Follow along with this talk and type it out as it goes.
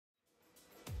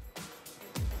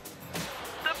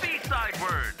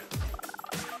word.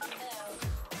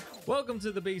 Welcome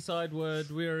to the B-side word.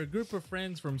 We're a group of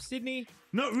friends from Sydney.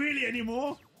 Not really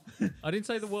anymore. I didn't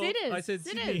say the world. Sitters, I said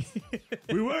sitters. Sydney.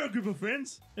 We were a group of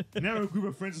friends. Now we're a group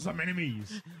of friends with some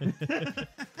enemies.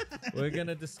 We're going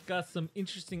to discuss some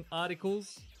interesting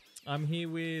articles. I'm here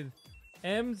with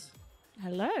Ems,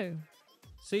 Hello.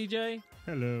 CJ,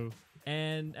 Hello.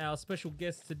 and our special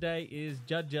guest today is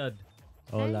Judd.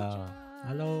 Hola.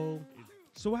 Hello.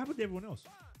 So what happened to everyone else?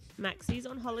 Maxie's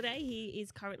on holiday. He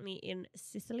is currently in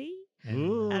Sicily.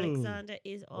 Ooh. Alexander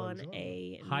is on is on?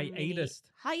 a Hiatus.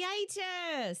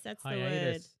 Hiatus. That's the word.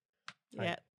 Hiatus.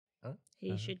 Yep. Huh?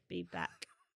 He should be back.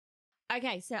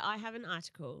 Okay, so I have an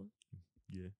article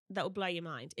Yeah. that will blow your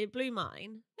mind. It blew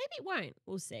mine. Maybe it won't.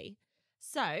 We'll see.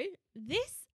 So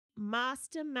this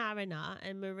master mariner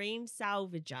and marine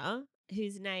salvager,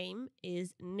 whose name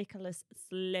is Nicholas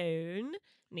Sloan,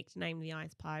 nicknamed the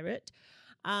Ice Pirate,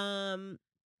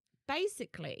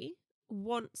 basically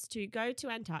wants to go to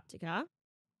Antarctica,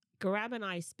 grab an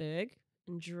iceberg,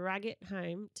 and drag it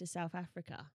home to South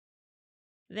Africa.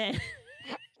 Then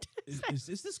Is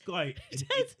this guy? Is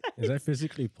that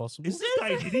physically possible? Is this guy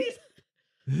an idiot?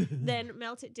 then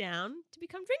melt it down to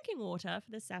become drinking water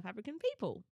for the South African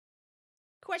people.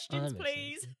 Questions, that makes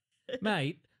please.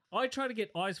 Mate, I try to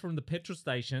get ice from the petrol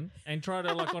station and try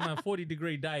to, like, on a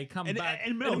 40-degree day, come And- back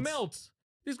and it melts. melts.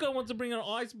 This guy wants to bring an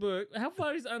iceberg. How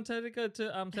far is Antarctica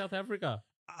to South Africa?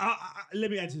 Let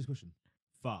me answer this question.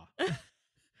 Far.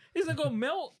 Is it going to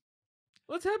melt?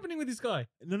 What's happening with this guy?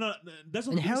 No, that's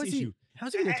not And the how biggest is he? issue.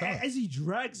 How's he gonna tell? As he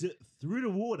drags it through the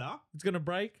water, It's going to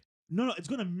break? no, it's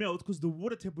going to melt because the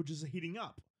water temperatures are heating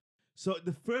up. So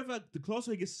the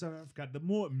closer he gets to South Africa, the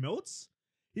more it melts.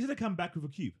 He's going to come back with a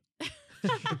cube.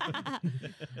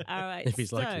 All right. If he's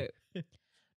so lucky.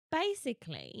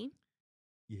 basically,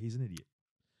 Yeah, he's an idiot.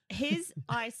 his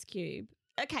ice cube.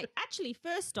 Okay, actually,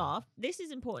 first off, this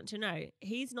is important to know.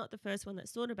 He's not the first one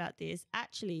that's thought about this.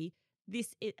 Actually,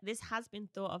 this has been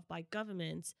thought of by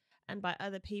governments and by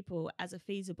other people as a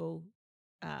feasible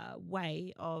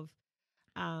way of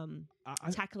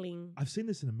tackling. I've seen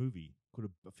this in a movie called,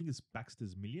 I think it's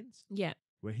Baxter's Millions, Yeah.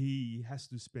 where he has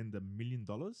to spend $1 million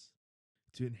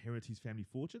to inherit his family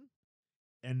fortune.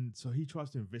 And so he tries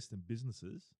to invest in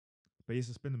businesses, but he has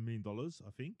to spend $1 million,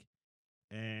 I think,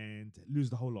 and lose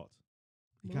the whole lot.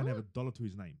 He can't have $1 to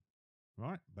his name,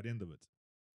 right? By the end of it.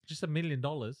 Just $1 million?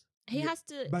 He Yeah, has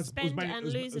to But it was spend made- and it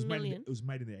was- lose it was $1 made in the- million. It was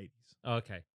made in the 80s. Oh,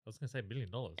 okay. I was going to say $1 million.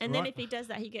 And then Right. if he does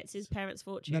that, he gets his parents'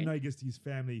 fortune. No, he gets his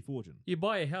family fortune. You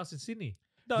buy a house in Sydney.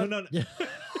 No. Yeah.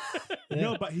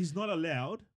 No, but he's not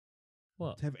allowed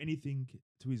What? to have anything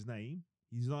to his name.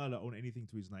 He's not allowed to own anything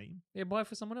to his name. Yeah, buy it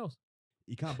for someone else.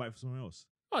 He can't buy it for someone else.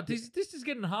 Oh, this is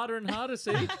getting harder and harder,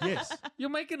 see? Yes. You're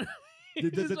making The- you're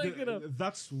the- just the- making up.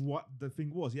 That's what the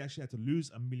thing was. He actually had to lose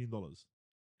 $1 million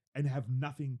and have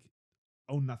nothing,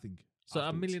 own nothing. So $1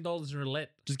 afterwards. million in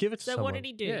roulette. Just give it to So someone. what did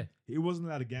he do? Yeah. He wasn't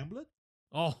allowed to gamble it.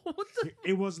 Oh, what the?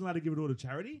 He wasn't allowed to give it all to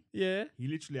charity. Yeah. He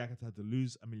literally had to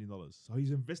lose $1 million. So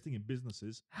he's investing in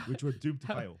businesses which were doomed to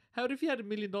fail. How if you had $1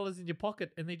 million in your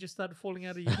pocket and they just started falling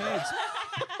out of your hands?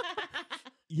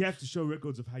 You have to show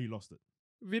records of how you lost it.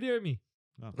 Video me.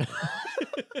 Oh.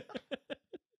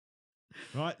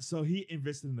 Right, so he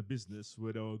invested in a business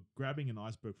where they were grabbing an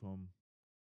iceberg from,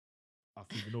 I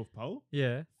think, the North Pole,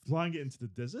 Yeah. flying it into the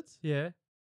desert Yeah.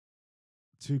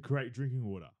 to create drinking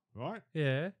water, right?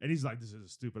 Yeah. And he's like, this is a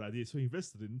stupid idea. So he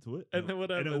invested into it. And then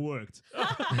what And it happened? worked.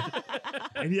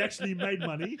 And he actually made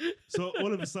money. So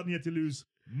all of a sudden he had to lose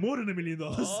more than $1 million.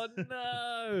 Oh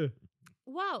no.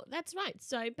 Well, that's right.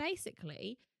 So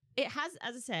basically, it has,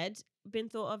 as I said, been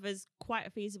thought of as quite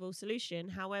a feasible solution.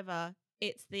 However,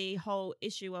 it's the whole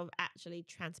issue of actually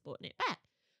transporting it back.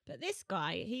 But this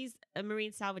guy, he's a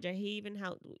marine salvager. He even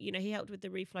helped, he helped with the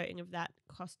refloating of that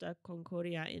Costa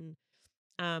Concordia in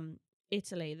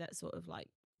Italy that sort of like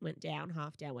went down,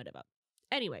 half down, whatever.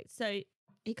 Anyway, so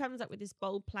he comes up with this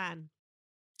bold plan.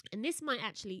 And this might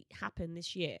actually happen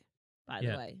this year, by the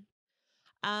Yeah. way.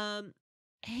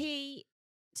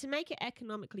 To make it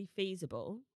economically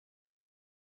feasible,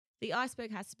 the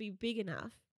iceberg has to be big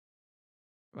enough,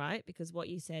 right? Because what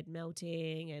you said,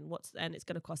 melting and it's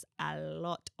going to cost a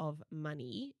lot of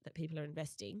money that people are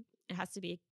investing. It has to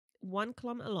be 1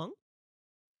 kilometer long,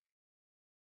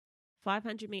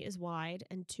 500 meters wide,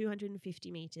 and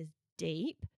 250 meters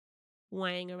deep,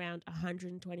 weighing around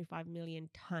 125 million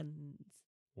tons.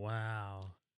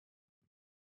 Wow.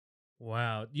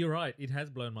 Wow. You're right. It has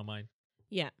blown my mind.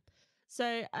 Yeah.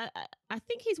 So I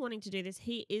think he's wanting to do this.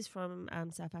 He is from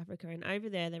South Africa, and over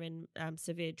there they're in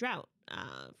severe drought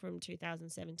from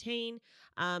 2017,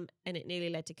 and it nearly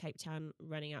led to Cape Town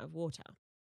running out of water.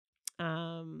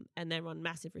 and they're on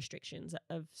massive restrictions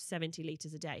of 70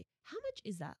 litres a day. How much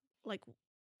is that? Like,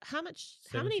 how many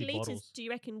 70 litres bottles. do you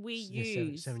reckon we Yeah,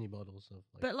 use? 70 bottles of.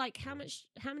 Like, But like, how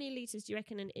many litres do you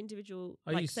reckon an individual,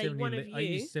 I like use say 70 one of you, I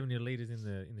use 70 liters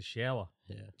in the shower.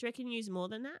 Yeah. do you reckon you use more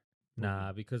than that?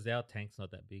 Nah, because our tank's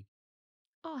not that big.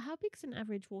 Oh, how big's an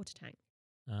average water tank?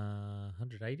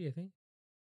 180, I think.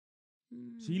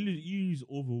 So you use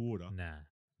all the water.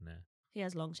 Nah. He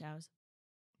has long showers.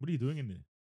 What are you doing in there?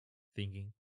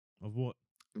 Thinking. Of what?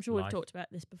 I'm sure we've Life. talked about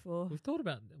this before. We've talked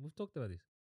about this.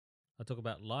 I talk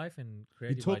about life and You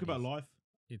creative talk ideas. about life.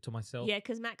 To myself. Yeah,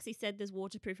 because Maxie said there's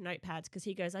waterproof notepads because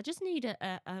he goes, I just need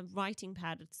a writing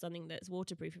pad or something that's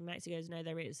waterproof. And Maxie goes, no,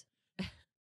 there is.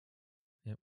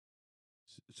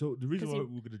 So the reason 'Cause why you-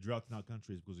 we're going to drought in our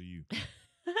country is because of you.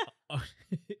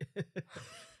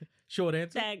 Short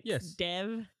answer. Thanks, Yes.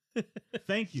 Dev.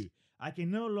 Thank you. I can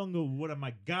no longer water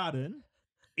my garden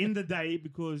in the day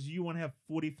because you want to have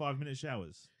 45-minate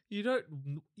showers. You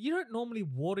don't normally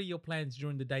water your plants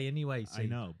during the day anyway. I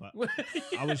know, but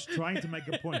I was trying to make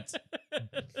a point.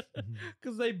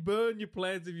 Because they burn your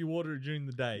plants if you water it during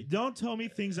the day. Don't tell me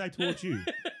things I taught you.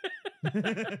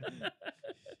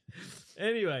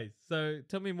 Anyway, so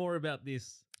tell me more about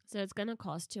this. So it's going to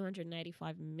cost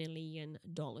 $285 million.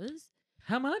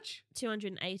 How much?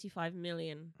 $285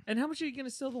 million. And how much are you going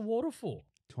to sell the water for?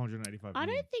 285 I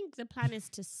million. don't think the plan is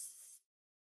to.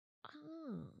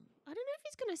 I don't know if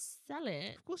he's going to sell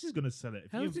it. Of course he's going to sell it.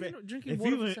 If How you is he inve- not drinking if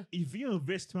water? you, for if you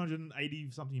invest 280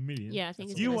 something million, Yeah, I think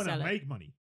he's you going to want to sell it. make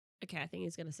money. Okay, I think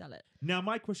he's going to sell it. Now,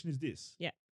 my question is this.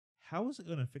 Yeah. How is it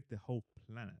going to affect the whole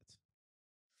planet?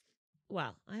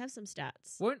 Well, I have some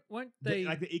stats. Weren't they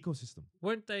Like the ecosystem.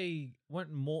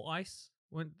 weren't more ice?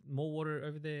 Weren't more water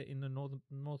over there in the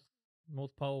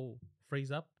North Pole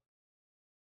freeze up?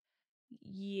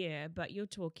 Yeah, but you're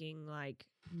talking like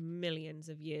millions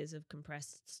of years of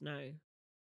compressed snow.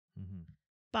 Mm-hmm.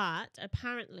 But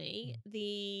apparently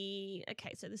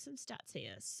so there's some stats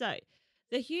here. So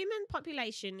the human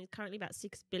population is currently about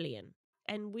 6 billion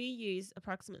and we use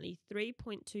approximately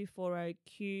 3.240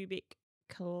 cubic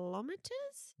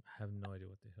kilometers I have no idea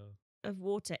what the hell. of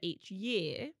water each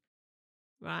year,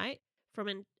 right? From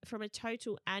a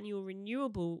total annual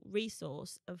renewable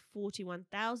resource of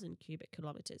 41,000 cubic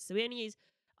kilometers. So we only use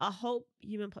our whole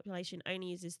human population only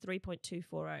uses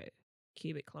 3.240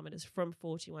 cubic kilometers from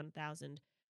 41,000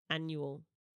 annual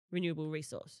renewable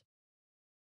resource.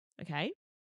 Okay.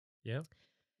 Yeah.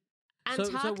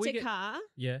 Antarctica we get-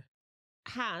 Yeah.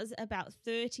 has about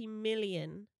 30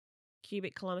 million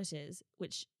cubic kilometers,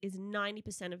 which is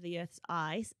 90% of the Earth's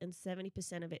ice and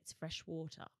 70% of its fresh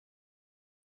water.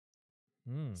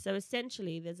 Mm. So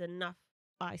essentially, there's enough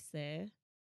ice there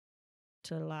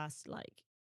to last like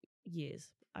years.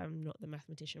 I'm not the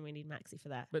mathematician. We need Maxi for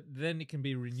that. But then it can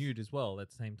be renewed as well at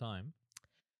the same time.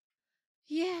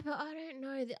 Yeah, but I don't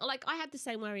know. Like, I had the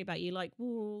same worry about you. Like,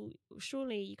 well,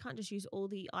 surely you can't just use all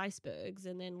the icebergs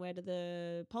and then where do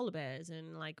the polar bears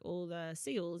and like all the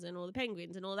seals and all the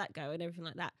penguins and all that go and everything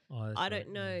like that. Oh, that's I right,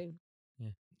 don't know. Yeah.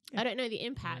 I don't know the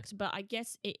impact, but I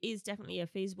guess it is definitely a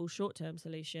feasible short-term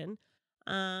solution.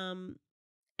 And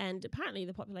apparently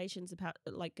the population's about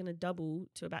like going to double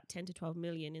to about 10 to 12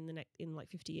 million in like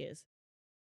 50 years.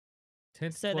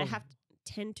 10 to So 12. they have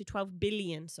 10 to 12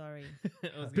 billion, sorry. I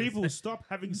was gonna People say- stop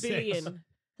having billion. sex.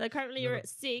 So currently you're at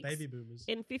 6. Baby boomers.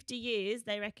 In 50 years,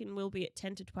 they reckon we'll be at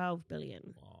 10 to 12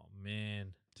 billion. Oh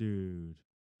man. Dude,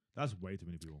 that's way too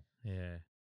many people. Yeah.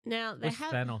 Now they Where's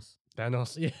have Thanos?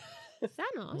 Thanos. Yeah.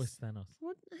 Thanos. Where's Thanos?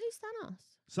 What? Who's Thanos?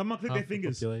 Someone click Half their the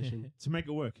fingers population. to make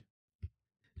it work.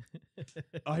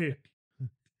 Oh, here.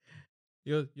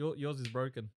 Yours is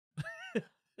broken.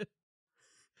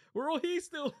 We're all here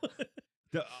still.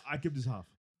 I kept this half.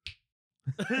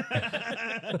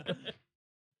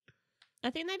 I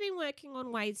think they've been working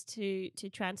on ways to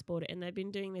transport it, and they've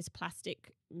been doing this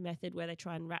plastic method where they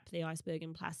try and wrap the iceberg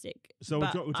in plastic. So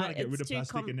we're But trying to get it's rid of too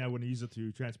plastic and now we're going to use it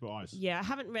to transport ice. Yeah, I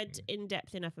haven't read in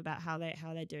depth enough about how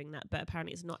they're doing that, but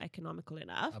apparently it's not economical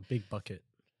enough. A big bucket.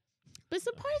 But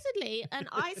supposedly an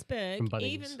iceberg, From Bunnings.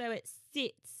 even though it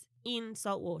sits in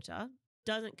salt water,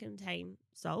 doesn't contain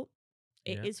salt.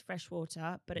 It is Yeah. fresh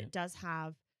water, but Yeah. it does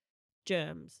have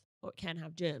germs, or it can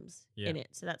have germs in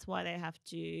it. So that's why they have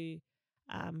to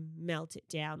melt it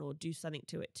down or do something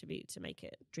to it to make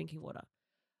it drinking water.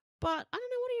 But I don't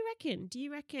know. What do you reckon? Do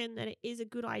you reckon that it is a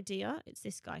good idea? It's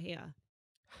this guy here.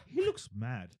 He looks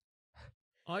mad.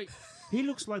 I He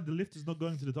looks like the lift is not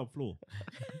going to the top floor.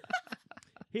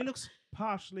 He looks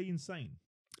partially insane.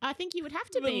 I think you would have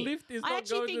to the be. lift is I not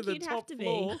actually going think to the you'd have top to be.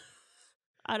 floor.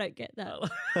 I don't get that.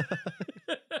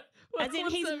 Well, As As in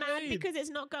What's he's that mad mean? because it's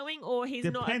not going, or he's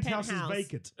The not penthouse a penthouse. is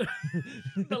vacant.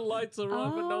 The lights are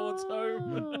on, but no one's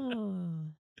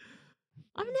home.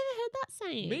 I've never heard that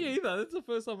saying. Me either. That's the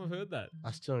first time I've heard that.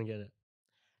 I still don't get it.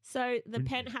 So the When-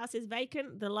 penthouse is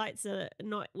vacant. The lights are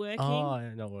not working. Oh,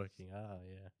 yeah, not working. Ah,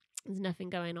 yeah. There's nothing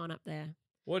going on up there.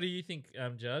 What do you think,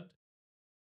 Judd?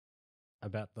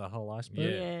 About the whole iceberg.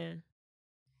 Yeah.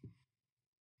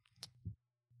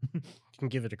 You can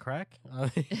give it a crack.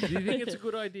 Do you think it's a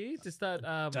good idea to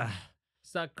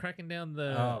start cracking down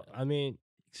the? I mean,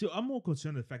 So I'm more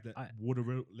concerned with the fact that I- water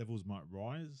levels might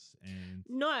rise and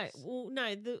No, well,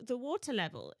 no. The water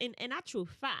level, in actual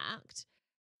fact,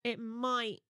 it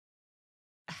might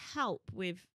help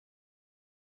with.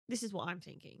 This is what I'm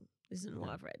thinking. This isn't what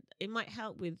I've read. It might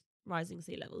help with rising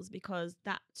sea levels because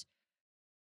that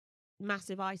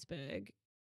massive iceberg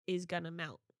is going to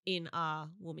melt in our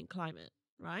warming climate,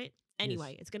 right?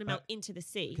 Anyway, it's going to melt into the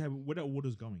sea. okay, but where that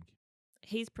water's going?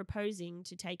 He's proposing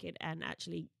to take it and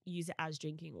actually use it as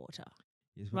drinking water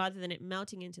Yes, but- rather than it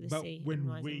melting into the but sea. when and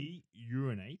rising. we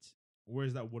urinate, where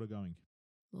is that water going?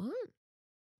 What?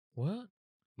 What?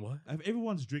 what? If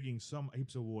everyone's drinking some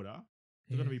heaps of water,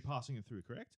 they're going to be passing it through,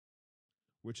 correct?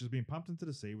 Which has been pumped into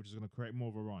the sea, which is going to create more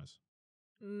of a rise.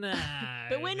 Nah.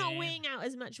 But we're not man. weighing out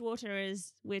as much water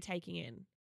as we're taking in.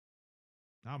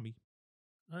 Army.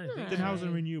 I don't think Then how is it a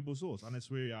No. renewable source unless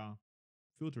we are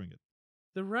filtering it?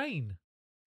 the rain,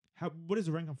 Where does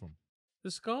the rain come from?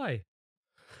 the sky.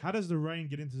 How does the rain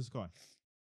get into the sky?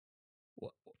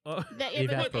 What? Yeah, but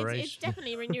it's Evaporation.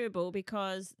 definitely renewable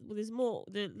because there's more.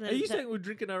 Are you saying we're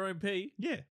drinking our own pee?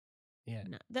 Yeah. Yeah.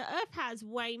 No, the Earth has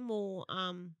way more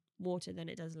water than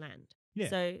it does land. Yeah.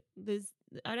 So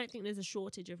I don't think there's a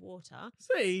shortage of water,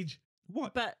 Sage.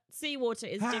 What? but seawater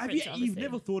is Have different. you, to you've obviously.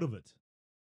 never thought of it.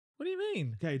 What do you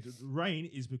mean? Okay, the rain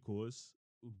is because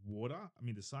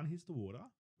the sun hits the water,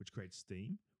 which creates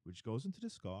steam, which goes into the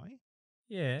sky,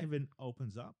 Yeah. and then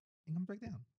opens up and comes back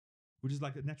down, which is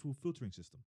like a natural filtering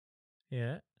system,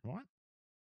 Yeah. right?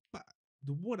 But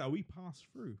the water we pass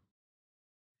through.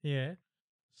 Yeah.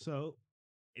 So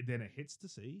then it hits the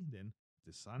sea, then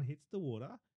the sun hits the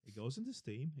water, it goes into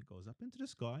steam, it goes up into the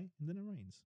sky, and then it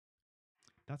rains.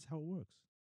 That's how it works.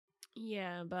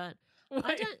 Yeah, but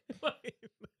Wait, don't-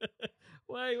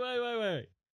 wait.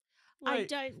 I Wait,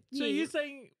 don't. So think- you're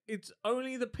saying it's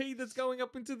only the pee that's going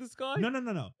up into the sky?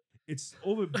 No. It's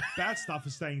all the bad stuff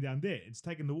is staying down there. It's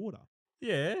taking the water.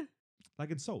 Yeah. Like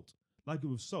in salt. Like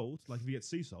with salt, like if you get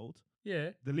sea salt,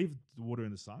 Yeah. they leave the water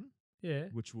in the sun, Yeah.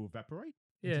 which will evaporate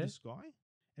Yeah. into the sky,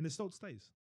 and the salt stays.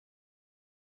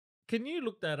 Can you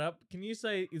look that up? Can you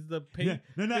say is the pee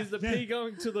No, is the pee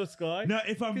going to the sky? No,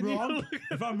 if I'm Can you wrong, look-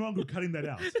 if I'm wrong, we're cutting that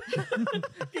out.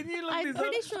 Can you look I'm this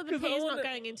pretty up? sure the 'Cause pee I is wanna- not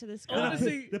going into the I sky. wanna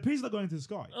see- the pea's not going to the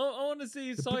sky. I want to see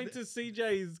if The- Scientist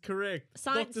CJ is correct.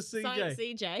 Science, Dr. CJ. Science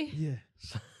CJ. Yeah.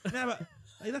 No, but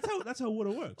hey, that's how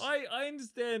water works. I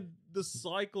understand the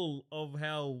cycle of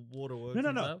how water works. No.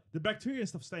 and stuff. The bacteria and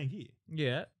stuff staying here,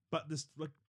 Yeah. but this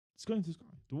it's going to the sky.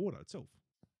 The water itself.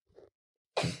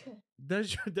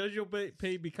 Does your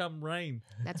pee become rain?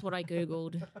 That's what I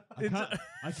googled.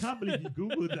 I can't believe you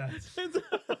googled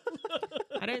that.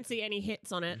 I don't see any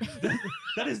hits on it.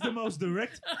 That is the most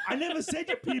direct. I never said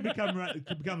your pee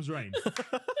becomes rain.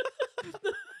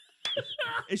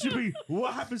 It should be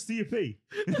what happens to your pee.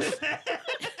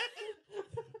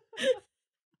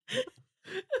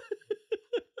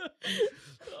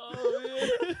 Oh,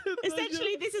 man.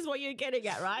 Essentially, this is what you're getting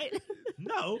at, right?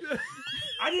 No,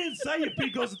 I didn't say your pee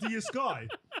goes into your sky.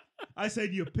 I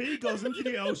said your pee goes into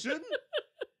the ocean.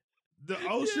 The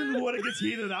ocean water gets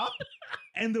heated up,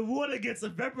 and the water gets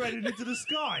evaporated into the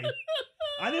sky.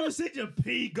 I never said your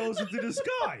pee goes into the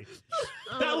sky.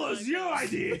 That Oh was my your God.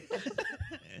 idea.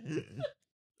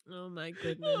 Oh my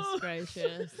goodness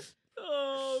gracious!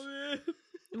 Oh man.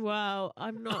 Wow,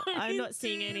 I'm not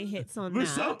seeing any hits on We're that.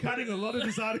 so cutting a lot of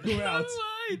this article No out.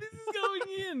 way. This is going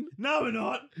in. No, we're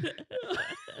not.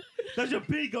 Does your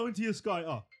pee go into your sky?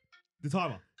 Oh, the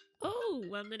timer. Oh,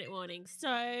 1 minute warning. So,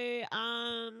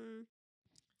 I'm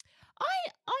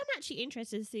actually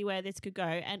interested to see where this could go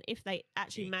and if they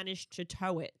actually managed to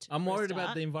tow it. I'm for a worried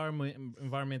about start. the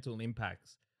environmental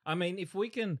impacts. I mean, if we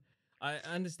can, I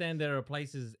understand there are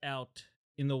places out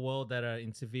in the world that are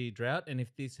in severe drought, and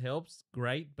if this helps,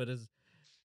 great. But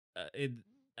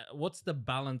what's the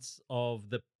balance of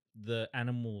the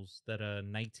animals that are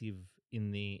native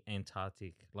in the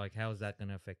Antarctic? Like, how is that going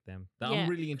to affect them? Yeah. I'm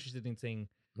really interested in seeing.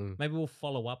 Mm. Maybe we'll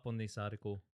follow up on this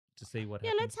article to see what Yeah,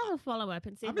 happens. let's have a follow up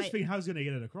and see. I'm If just they, thinking, how's he going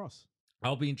to get it across?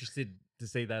 I'll be interested to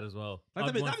see that as well.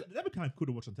 Like, I'd want- that'd be kind of cool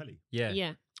to watch on telly. yeah.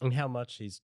 yeah, And how much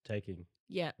he's taking.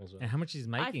 Yeah. as well. And how much he's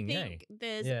making, I think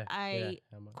there's yeah. a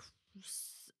How much?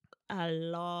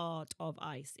 lot of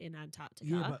ice in Antarctica.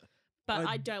 Yeah, But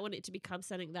I- I don't want it to become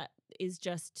something that is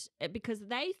just because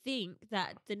they think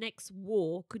that the next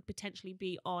war could potentially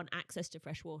be on access to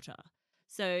fresh water.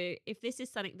 So if this is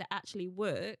something that actually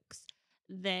works,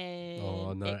 then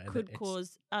no, it could it's-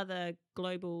 cause other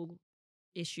global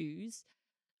issues.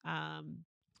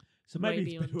 so way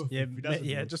maybe it's beyond. better off Yeah, if he doesn't do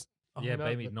it. just yeah, no,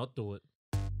 maybe but- not do it.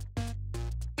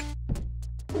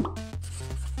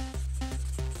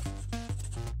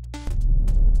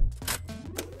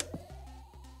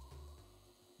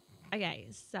 Okay,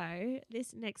 so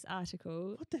this next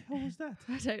article, What the hell was that?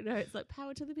 I don't know. It's like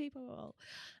power to the people.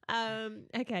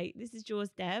 Okay, this is yours,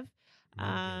 Dev. Do you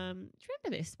remember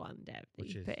this one, Dev, that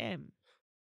Which you is? put in?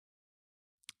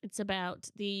 It's about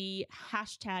the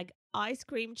hashtag ice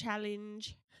cream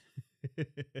challenge.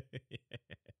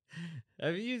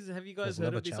 Have you guys There's heard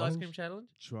another of this ice cream challenge?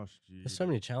 Trust you. There's so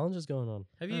many challenges going on.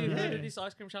 Have you heard of Yeah. this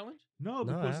ice cream challenge? No, No, I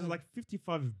because there's haven't. like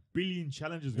 55 billion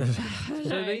challenges going on.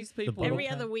 So these people, bottle Every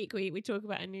cap. other week we talk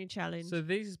about a new challenge. so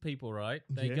these people, right?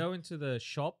 They Yeah. go into the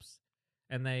shops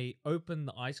and they open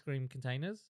the ice cream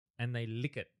containers and they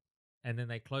lick it, and then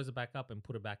they close it back up and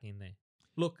put it back in there.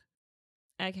 Look,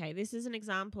 Okay, this is an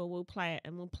example. We'll play it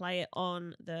and we'll play it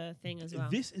on the thing as well.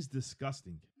 This is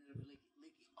disgusting.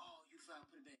 Oh, you foul.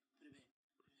 Put it back. Put it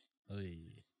back. Oy.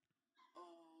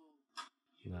 Oh,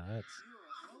 No, you're a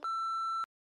hoe.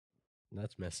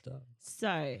 that's messed up.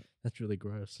 So That's really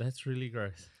gross. that's really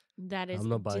gross. that is I'm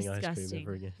not buying disgusting. ice cream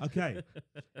ever again. Okay,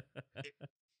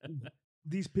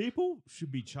 these people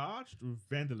should be charged with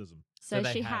vandalism. So, So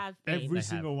they she have have been. Every They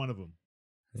single one of them.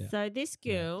 Yeah. So this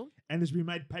girl, And it's been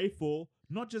made pay for,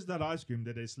 not just that ice cream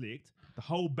that they slicked, the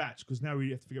whole batch, because now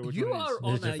we have to figure out which You one are it is.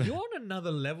 on There's you're on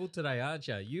another level today, aren't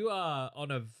you? You are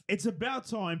on a It's about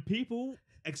time people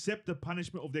accept the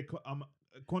punishment of their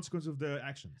consequence of their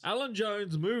actions. Alan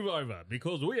Jones move over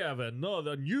because we have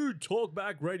another new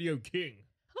talkback radio king.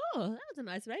 oh, that was a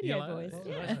nice radio like voice. that?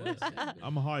 Yeah. Nice voice, yeah.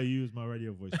 I'm gonna hire you as my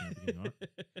radio voice in the beginning, right?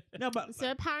 No, but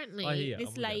So apparently, I hear, this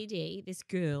I'm with that. lady, this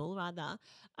girl rather,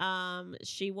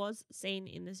 she was seen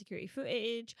in the security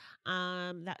footage.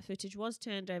 That footage was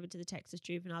turned over to the Texas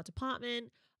Juvenile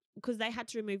Department because they had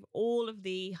to remove all of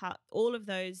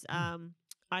those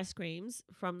ice creams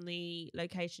from the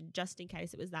location just in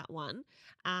case it was that one.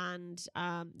 And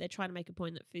they're trying to make a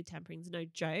point that food tampering is no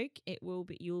joke.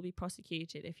 You will be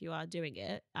prosecuted if you are doing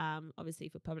it, obviously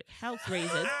for public health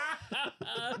reasons.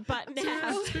 But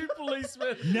now- two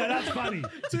policemen. no, that's funny.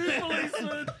 Two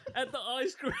policemen at the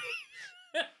ice cream.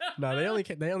 No, they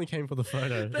only came for the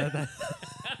photo. They're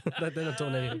not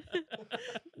doing anything.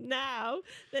 Now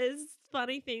there's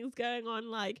funny things going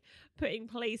on, like putting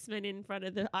policemen in front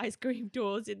of the ice cream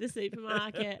doors in the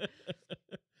supermarket.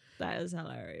 That is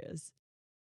hilarious.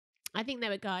 I think they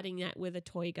were guarding that with a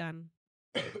toy gun,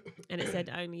 and it said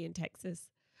only in Texas.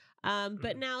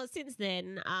 But now, since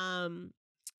then,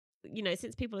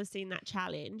 since people have seen that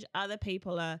challenge, other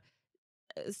people are.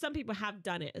 Some people have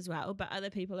done it as well, but other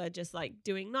people are just like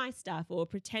doing nice stuff or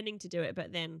pretending to do it,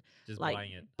 but then Just like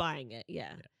buying it.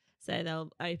 yeah. So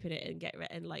they'll open it and get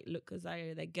and like look as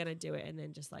though they're gonna do it and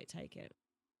then just like take it.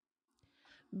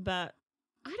 But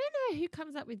I don't know who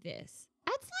comes up with this.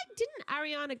 That's like, didn't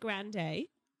Ariana Grande?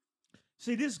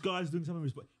 See, this guy's doing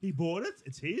something. He bought it.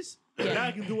 It's his. Yeah. Now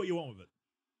you can do what you want with it.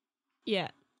 Yeah,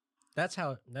 That's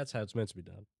how it's meant to be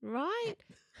done. right.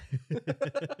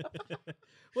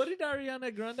 What did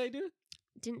Ariana Grande do?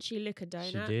 Didn't she lick a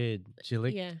donut? She did. She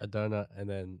licked Yeah. a donut and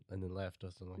then left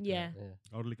or something like Yeah. that.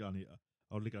 Yeah. I'd lick Anya.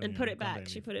 I'd lick Anya. And put it Grande back.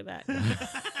 She in. put it back.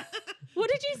 What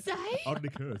did you say? I'd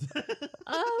lick hers.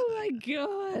 Oh my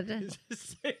god.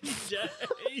 CJ.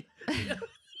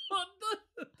 What the?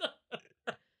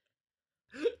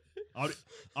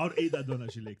 I'd eat that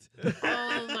donut she licked.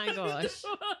 Oh my gosh.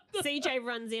 CJ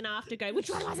runs in after going, which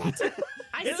one was it?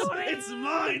 I saw it. It's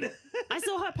mine. I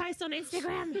saw her post on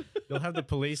Instagram. You'll have the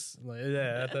police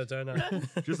at the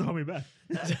donut. Just to hold me back.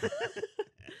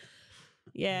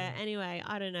 Yeah, anyway,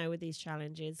 I don't know with these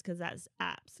challenges because that's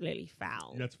absolutely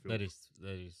foul. That's filth.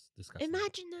 That is disgusting.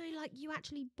 Imagine though, like you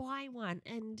actually buy one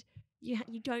and you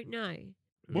don't know.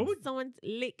 What would? Someone's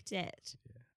licked it.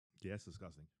 Yeah, that's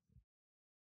disgusting.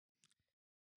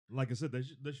 Like I said, they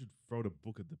should throw the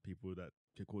book at the people that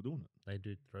get caught doing it, They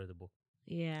do throw the book.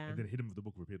 Yeah. and then hit them with the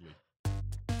book repeatedly.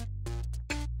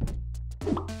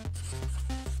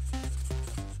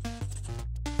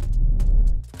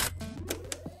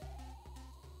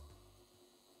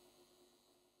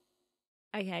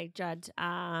 Okay, Judd.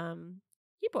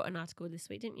 You brought an article this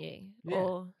week, didn't you? Yeah.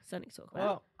 Or something to talk about?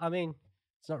 Well, I mean,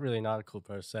 it's not really an article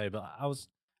per se, but I was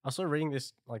I was sort of reading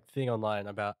this like thing online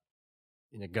about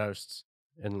ghosts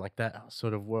and like that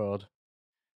sort of world.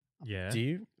 Yeah. Do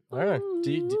you? I don't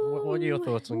know. What are your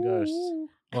thoughts on ghosts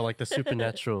or like the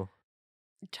supernatural?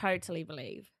 Totally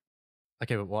believe.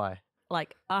 Okay, but why?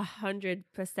 Like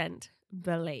 100%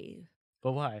 believe.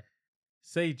 But why?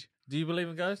 Siege, do you believe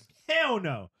in ghosts? Hell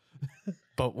no.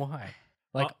 But why?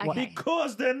 Like, Oh, why? okay.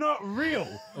 Because they're not real.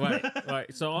 Wait.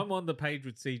 So I'm on the page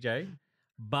with CJ,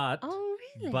 but Oh,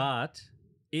 really? but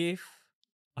if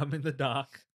I'm in the dark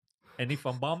and if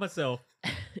I'm by myself,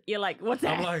 You're like, what's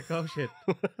that? I'm like, oh shit,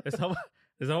 there's someone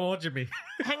watching me.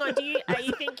 Hang on, are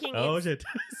you thinking Oh it's shit.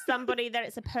 somebody that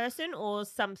it's a person or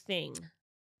something?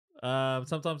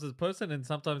 Sometimes it's a person and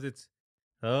sometimes it's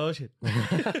oh shit.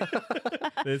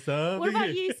 There's something. What about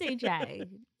here. you, CJ?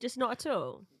 Just not at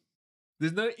all.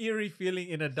 There's no eerie feeling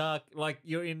in a dark, like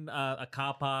you're in a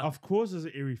car park. Of course, there's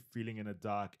an eerie feeling in a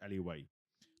dark alleyway.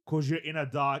 Because you're in a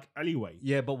dark alleyway.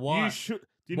 Yeah, but why? You should.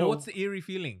 Do you But know what's the eerie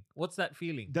feeling? What's that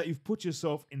feeling? that you've put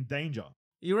yourself in danger?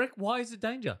 You reckon? Why is it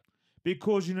danger?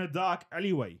 Because you're in a dark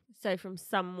alleyway. So from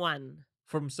someone.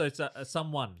 So it's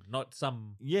someone, not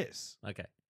some. Yes. Okay.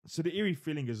 So the eerie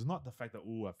feeling is not the fact that,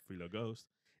 oh, I feel a ghost.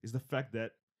 It's the fact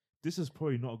that this is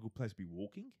probably not a good place to be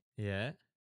walking. Yeah.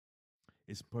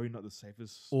 It's probably not the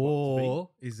safest spot to Or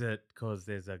is it because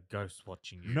there's a ghost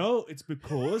watching be. you? No, it's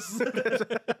because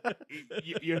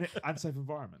you're in an unsafe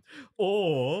environment.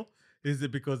 Or is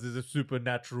it because there's a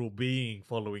supernatural being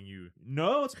following you?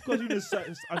 No, it's because you're in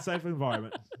an unsafe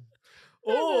environment.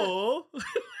 Or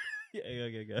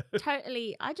go.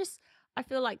 Totally. I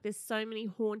feel like there's so many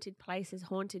haunted places,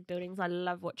 haunted buildings. I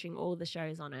love watching all the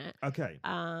shows on it. Okay.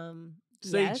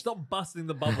 Sage, Yes. stop busting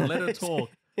the bubble. Let her talk.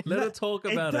 Let her talk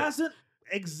about it. it. Doesn't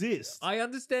exist. I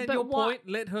understand But your what- point.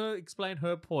 Let her explain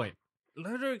her point.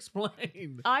 Let her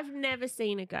explain. I've never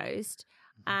seen a ghost,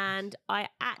 and I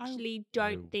actually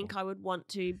don't think I would want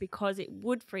to because it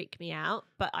would freak me out.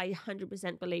 But I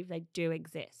 100% believe they do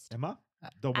exist. Emma?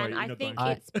 Don't worry. And you're I not think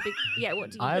going it's yeah.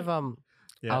 What do you? I've think?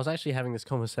 Yeah. I was actually having this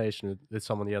conversation with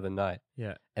someone the other night,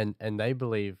 Yeah. and they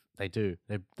believe they do.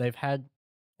 They've had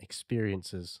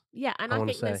experiences. Yeah, and I I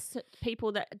wanna think there's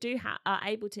people that do are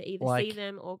able to either see Like-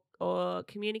 them or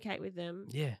communicate with them.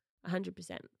 Yeah.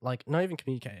 100%. Like not even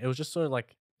communicate. It was just sort of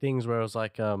like things where it was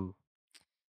like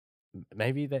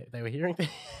maybe they were hearing things.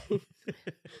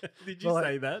 Did you Well,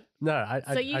 say that? No, I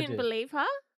So you I didn't did. believe her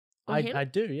or him? I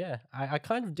do, yeah. I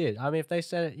kind of did. I mean, if they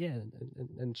said it, yeah,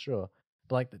 and sure.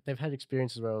 But like they've had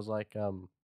experiences where I was like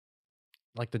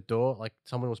the door, like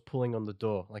someone was pulling on the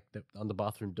door, like on the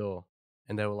bathroom door,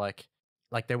 and they were like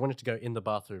they wanted to go in the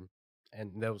bathroom,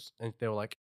 and they were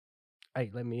like, "Hey,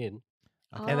 let me in,"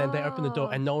 and then they opened the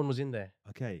door, and no one was in there.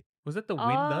 Okay. Was that the wind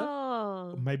though?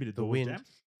 Oh. Maybe the door was wind. jammed.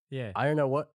 Yeah. I don't know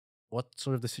what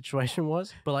sort of the situation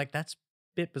was, but like that's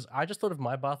bit bizarre. I just thought of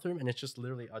my bathroom, and it's just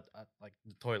literally like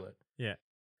the toilet. Yeah.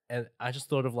 And I just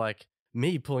thought of like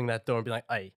me pulling that door and being like,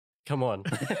 "Hey, come on,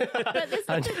 there's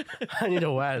I need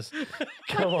a Waz.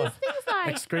 Come on, there's things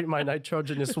like excrete my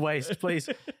nitrogenous waste, please."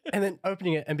 And then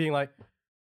opening it and being like,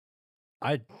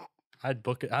 I'd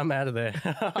book it. I'm out of there.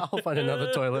 I'll find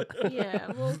another toilet.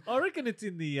 yeah, well, I reckon it's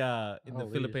in the I'll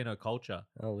leave. Filipino culture.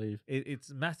 I'll leave. It's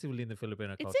massively in the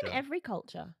Filipino it's culture. in every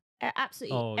culture.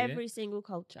 Absolutely Oh, yeah? every single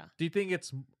culture. Do you think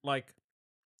it's like?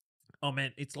 Oh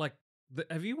man, it's like.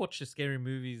 Have you watched the scary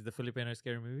movies, the Filipino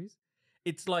scary movies?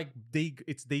 It's like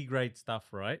it's D-grade stuff,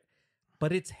 right?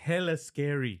 But it's hella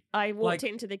scary. I walked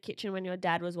Like- into the kitchen when your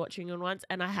dad was watching on once,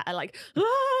 and I like,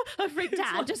 I freaked It's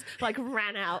out, like- just like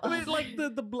ran out. I mean, like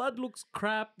the blood looks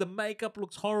crap, the makeup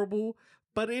looks horrible,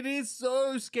 but it is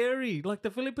so scary. Like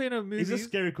the Filipino movies. Is it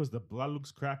scary because the blood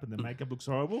looks crap and the makeup looks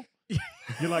horrible?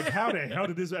 You're like, how the hell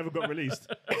did this ever got released?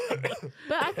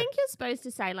 But I think you're supposed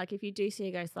to say, like, if you do see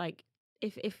a ghost, like,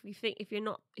 if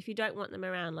you don't want them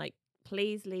around, like,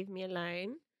 please leave me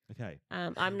alone. Okay.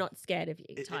 I'm not scared of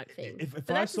you, type thing. If But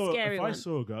that's a scary I one.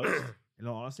 saw a ghost, in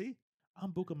all honesty,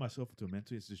 I'm booking myself into a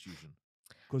mental institution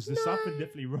because there's something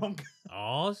definitely wrong.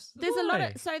 Oh, There's a lot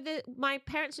why? of my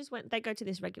parents just went. They go to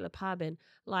this regular pub, and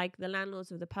like the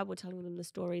landlords of the pub were telling them the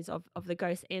stories of the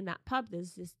ghosts in that pub.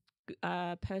 There's this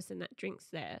person that drinks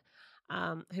there,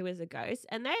 who is a ghost,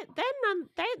 and they're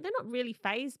not really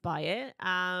fazed by it.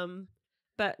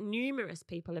 But numerous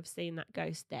people have seen that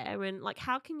ghost there, and like,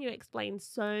 how can you explain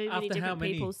so many After how different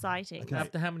many? people's sightings? Okay.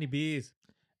 After how many beers?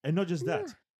 And not just that,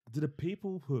 Yeah. to the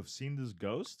people who have seen this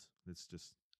ghost, it's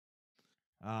just,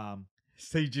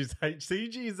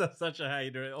 CG is such a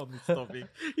hater on this topic.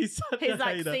 He's such He's a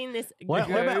like hater. seen this. What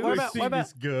about- ghost. We've seen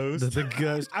this ghost? The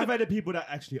ghost. I've had the people that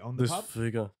actually own the This pub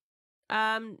figure.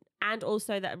 And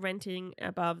also that renting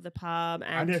above the pub,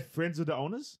 and and they're friends with the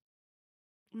owners.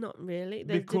 Not really.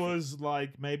 There's Because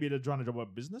like maybe they're trying to do a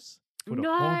business. For the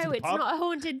no, haunted it's pub. not a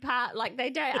haunted pub. Like they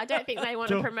don't. I don't think they want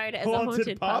to The promote it as a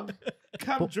haunted pub.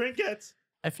 Come drink it.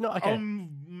 If not, okay,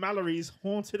 Mallory's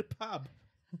haunted pub.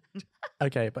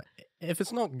 okay, but if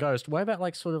it's not ghost, what about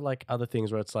like sort of like other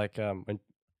things where it's like when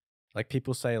like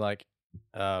people say like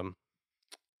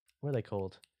what are they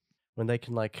called when they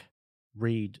can like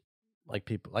read like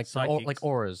people like like Psychics.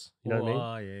 auras, you know what I mean?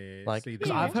 Oh, yeah. Like, See 'cause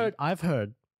the I've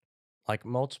heard like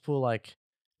multiple like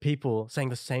people saying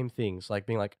the same things, like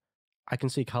being like, I can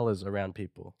see colors around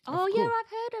people. Oh Of yeah, course.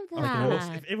 I've heard of Of course,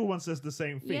 that. if everyone says the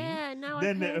same thing, Yeah, no, I've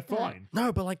then heard they're that. fine.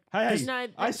 No, but like, Hey, No, I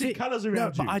that's- see colors no,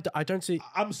 around you. but I don't see.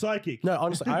 I'm psychic. No,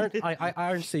 honestly,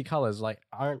 I don't see colors. Like,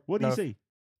 I don't. What do you know if- see?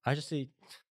 I just see.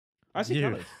 I see you.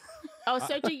 colors. Oh,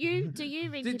 so do you read Do you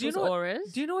people's know what-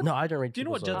 auras? Do you know what? No, I don't read. Do you know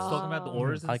what people's Judd's auras. talking about the Oh.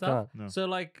 auras and I stuff? can't. No. So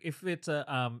like if it's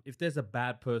a if there's a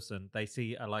bad person, they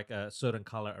see like a certain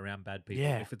color around bad people.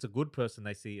 Yeah. If it's a good person,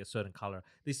 they see a certain color.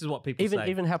 This is what people Even say.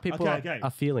 even how people Okay.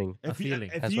 are feeling. A feeling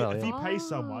as well, if yeah. you pay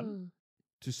someone Oh.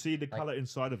 to see the color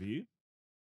inside of you,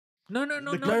 no, The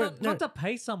not, color- not to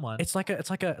pay someone. It's like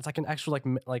an actual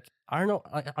like I don't know.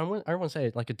 I don't want to say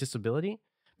it like a disability,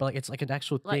 but like it's like an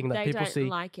actual Like thing that they people don't see.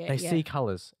 like it. They yeah. see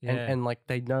colors Yeah. and like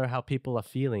they know how people are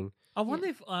feeling. I wonder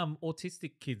if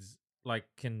autistic kids like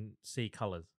can see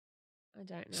colors. I don't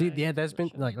know. See, yeah, there's I'm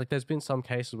been not sure. like there's been some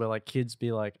cases where like kids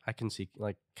be like, I can see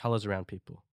like colors around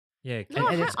people. Yeah, No, and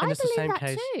I, it's- I and it's the believe same that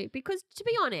case- too. Because to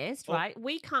be honest, Oh. right,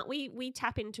 we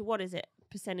tap into what is it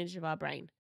percentage of our brain?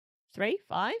 3,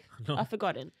 5? No, I've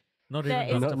forgotten. not There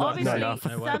even is up to no, obviously no. 5%.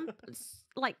 No way. some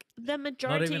like the Not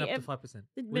majority even up to of 5%. the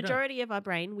We don't. majority of our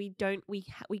brain we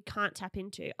can't tap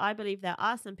into. I believe there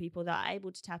are some people that are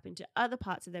able to tap into other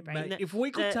parts of their brain. Mate, that if we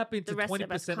could the- tap into the rest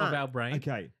of us 20% of can't. our brain,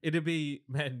 okay. it'd be,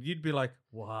 man, you'd be like,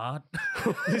 what?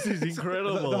 This is So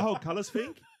incredible. the whole colors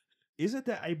thing, is it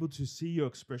they're able to see your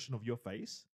expression of your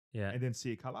face yeah. and then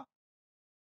see a color?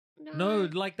 No,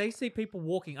 like they see people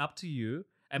walking up to you,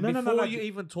 and No, no, before no, you like-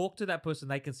 even talk to that person,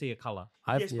 they can see a color.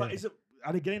 Yes, but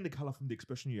are they getting the color from the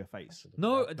expression of your face?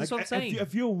 No, that's Like, what I'm saying.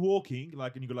 If you're walking,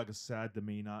 like, and you got like a sad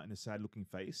demeanor and a sad-looking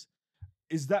face,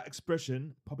 is that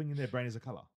expression popping in their brain as a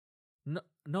color?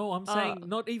 No, I'm saying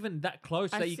not even that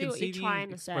close I that you see can what see you're the trying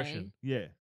to say. expression. Yeah,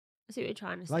 I see what you're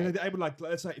trying to say. like they're able, like,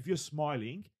 let's say if you're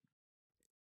smiling,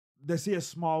 they see a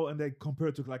smile and they compare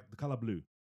it to like the color blue,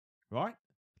 right?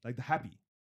 Like the happy.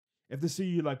 If they see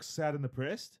you like sad and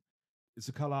depressed, it's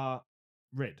a color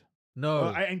red. No,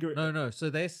 Or angry. no. So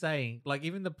they're saying, like,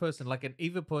 even the person, like an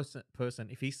evil person,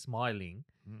 if he's smiling,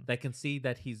 Mm. they can see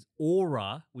that his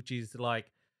aura, which is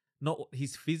like not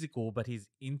his physical but his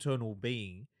internal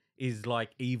being, is like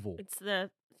evil. it's the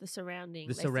surrounding.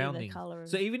 The They see surrounding. the color.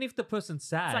 So even if the person's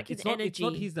sad, like his it's not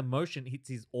energy. his emotion, it's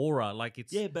his aura. Like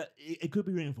it's Yeah, but it could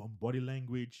be reading from body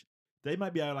language. They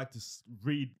might be able like to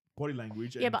read body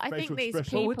language. Yeah, and but I think facial these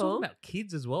expression. Well, we're people- talking about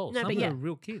kids as well. No, Some but of them yeah. are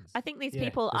real kids. I think these Yeah,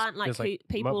 people there's- aren't like there's, like,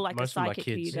 people like a most of them are psychic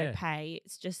who you kids. don't Yeah. pay.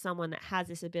 It's just someone that has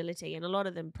this ability, and a lot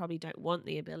of them probably don't want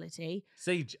the ability.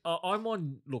 Siege, I'm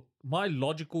on. Look, my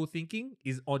logical thinking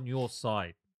is on your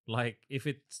side. Like, if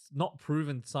it's not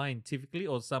proven scientifically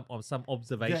or some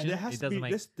observation, there has it to doesn't be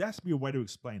make. there has to be a way to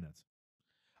explain it.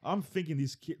 I'm thinking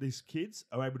these kids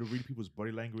are able to read people's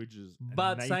body languages. and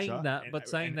But nature saying that,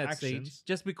 and actions. Siege,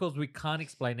 just because we can't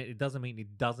explain it, it doesn't mean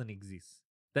it doesn't exist.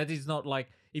 That is not like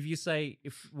if you say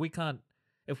if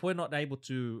we're not able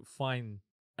to find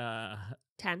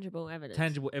Tangible evidence.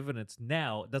 tangible evidence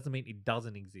now, it doesn't mean it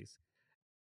doesn't exist.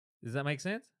 Does that make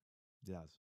sense?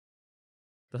 Yes.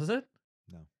 Does it?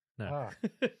 No. No.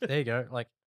 Ah. There you go. Like,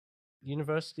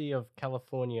 University of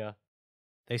California,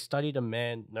 they studied a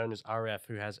man known as RF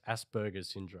who has Asperger's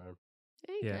syndrome.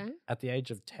 There you Yeah. go. At the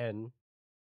age of 10,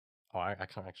 I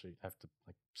can't actually have to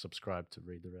like subscribe to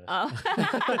read the rest.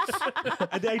 Oh.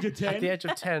 At the age of 10? At the age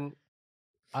of 10,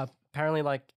 apparently,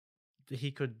 like,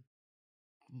 he could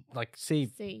like see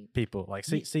See. people, like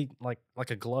see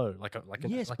like a glow, like a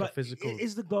yes, like but a physical.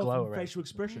 is the glow glow from around. facial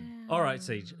expression? All right,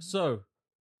 Siege. So,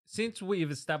 since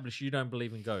we've established you don't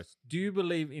believe in ghosts, do you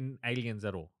believe in aliens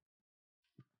at all?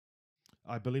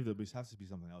 I believe there has to be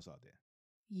something else out there.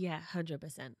 Yeah,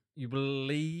 100%. You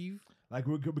believe Like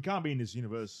we can't be in this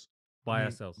universe by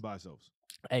ourselves? By ourselves.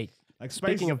 Hey, Like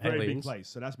space Speaking is a of very aliens- big place,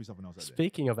 so there has to be something else out there.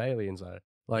 speaking of aliens, though,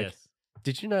 like, yes.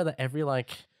 did you know that every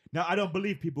like Now I don't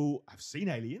believe people have seen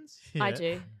aliens, I Yeah.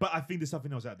 do. but I think there's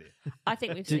something else out there. I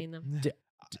think we've Did- seen them.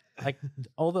 like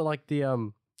all the like the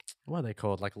what are they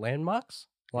called, like landmarks,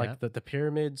 like Yeah. the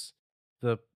pyramids,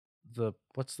 the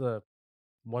what's the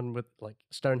one with like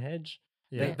Stonehenge?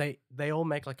 Yeah. They all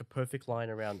make like a perfect line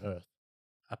around Earth,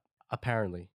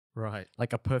 apparently. Right.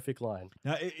 like a perfect line.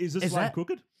 Now, is this Is line that-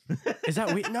 crooked? Is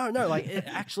that weird? No, like it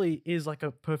actually is like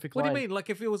a perfect What do line. you mean? Like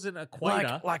if it was an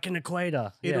equator, Like an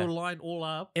equator. it'll Yeah. line all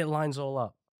up. It lines all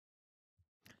up.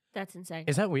 That's insane.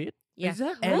 Is that weird? Yeah. Is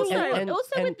that And- also, and-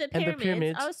 also with the and the pyramids,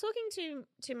 pyramids- I was talking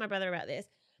to my brother about this,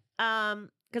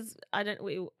 because I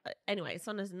don't. Anyway, it's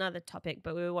on as another topic,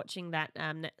 but we were watching that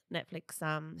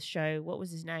Netflix show. What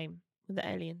was his name? The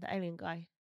alien guy,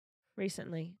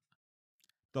 recently.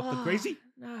 Dr. Oh, Crazy?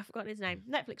 No, I forgot his name.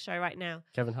 Netflix show right now.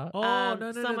 Kevin Hart? Oh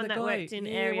no, Someone the that guy. worked in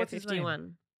Yeah, Area what's his name?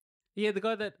 51. Yeah, the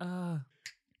guy that.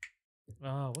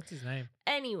 What's his name?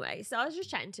 Anyway, so I was just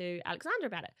chatting to Alexandra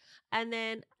about it. And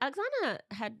then Alexandra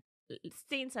had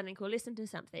seen something or listened to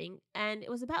something. And it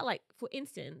was about, like, for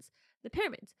instance, the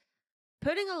pyramids.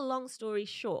 Putting a long story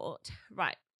short,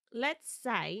 right, let's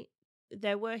say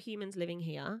there were humans living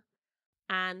here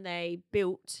and they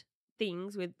built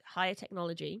things with higher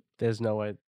technology There's no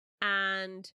way.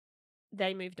 and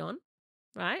they moved on,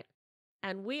 right?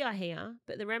 And we are here,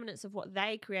 but the remnants of what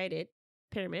they created,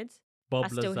 pyramids, Bob are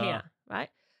still Lazar. here, right?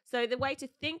 So the way to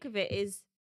think of it is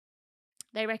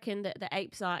they reckon that the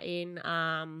apes are in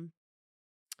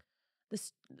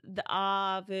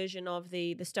our version of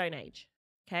the Stone Age.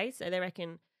 Okay, so they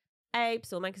reckon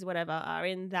apes or monkeys, whatever, are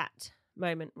in that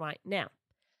moment right now.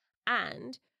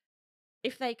 And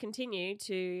if they continue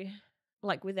to,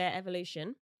 like with their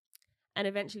evolution, and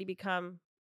eventually become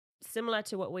similar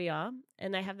to what we are,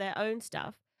 and they have their own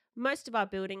stuff, most of our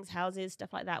buildings, houses,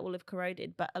 stuff like that will have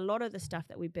corroded, but a lot of the stuff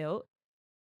that we built,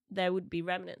 there would be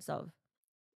remnants of.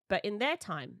 But in their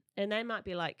time, and they might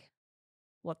be like,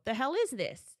 what the hell is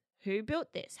this? Who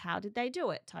built this? How did they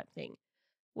do it? Type thing.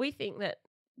 We think that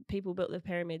people built the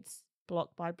pyramids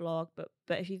block by block, but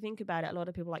if you think about it, a lot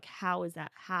of people are like, how is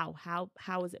that? How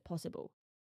is it possible?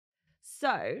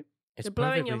 So It's the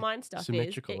blowing your perfectly mind stuff is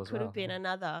symmetrical it as could well, have been yeah.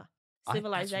 another That's right.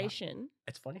 civilization.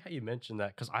 It's funny how you mentioned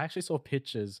that because I actually saw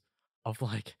pictures of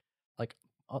like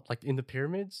in the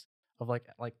pyramids of like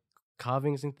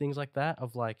carvings and things like that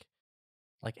of like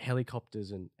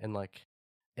helicopters and like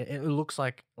it looks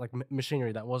like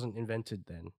machinery that wasn't invented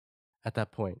then at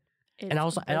that point. And I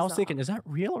was thinking, is that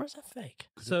real or is that fake?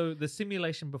 So the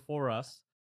simulation before us,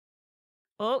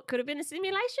 Oh, it could have been a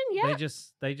simulation, yeah.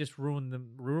 they just ruined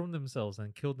themselves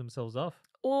and killed themselves off.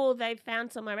 Or they've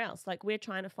found somewhere else. Like we're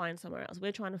trying to find somewhere else.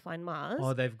 We're trying to find Mars.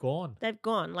 Oh, they've gone. They've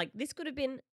gone. Like this could have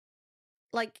been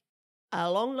like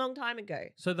a long, long time ago.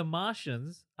 So the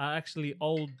Martians are actually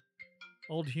old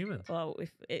humans. Well,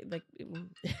 if it, like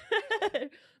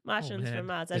Martians man. from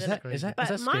Mars, I Is don't that know. is that But is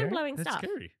that scary? mind-blowing That's stuff.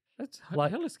 scary. That's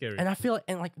Like- hella scary. And I feel like,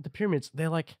 and like the pyramids, they're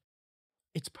like,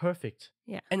 it's perfect.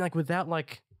 Yeah. And like without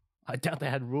like, I doubt they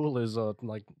had rulers or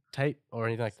like tape or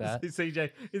anything like that.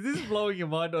 CJ, is this blowing your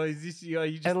mind or is this are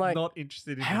you just And, like, not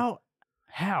interested in How?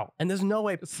 And there's no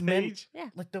way. this? Men, Sage?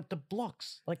 like the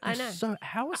blocks. Like I they're know. So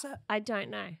how is that I don't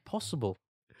know. possible?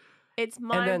 It's then-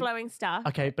 mind-blowing stuff.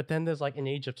 Okay, but then there's like in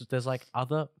Egypt, there's like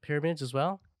other pyramids as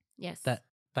well Yes. that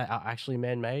are actually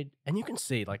man-made, and you can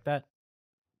see like that.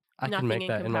 I Nothing can make in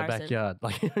that in my comparison. backyard.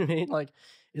 Like you know what I mean? Like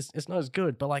it's not as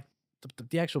good, but like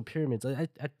the actual pyramids,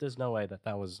 there's no way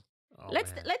that was. Oh,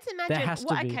 let's man. imagine has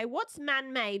to be- okay, what's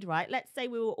man-made, right? Let's say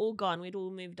we were all gone, we'd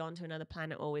all moved on to another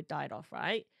planet or we'd died off,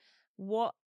 right?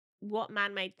 What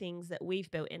man-made things that we've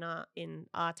built in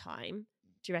our time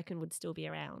do you reckon would still be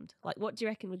around? Like what do you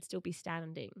reckon would still be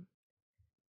standing? Do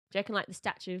you reckon like the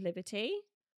Statue of Liberty?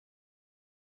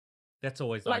 That's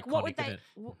always Like what iconic, would they isn't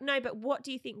it? no, but what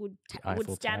do you think would The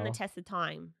Eiffel stand the Tower. test of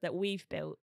time that we've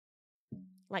built?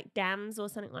 Like dams or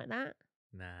something like that?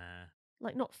 Nah.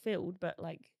 Like not filled, but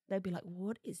like they'd be like,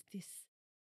 what is this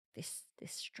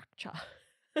structure?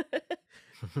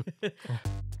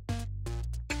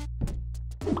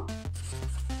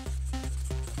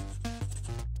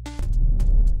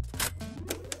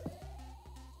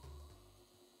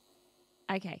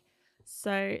 Okay,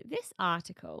 so this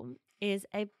article is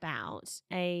about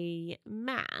a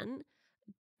man,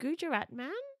 Gujarat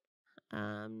man.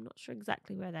 I'm not sure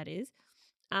exactly where that is.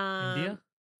 India?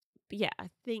 Yeah, I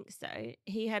think so.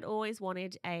 He had always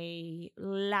wanted a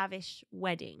lavish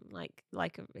wedding, like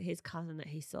his cousin that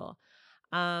he saw.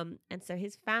 And so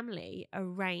his family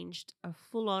arranged a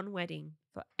full-on wedding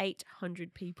for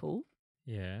 800 people,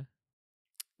 Yeah.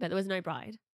 but there was no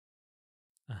bride.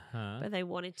 Uh-huh. But they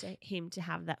wanted him to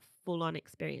have that full-on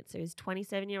experience. So he's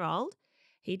 27-year-old.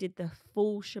 He did the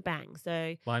full shebang.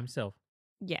 So By himself.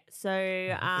 yeah, so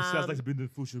It sounds like he's been doing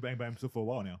full shebang by himself for a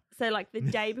while now. so like the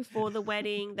day before the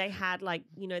wedding, they had like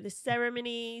the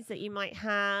ceremonies that you might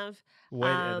have,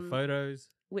 Wait, photos.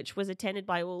 which was attended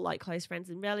by all like close friends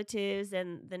and relatives.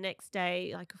 And the next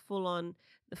day, like a full on,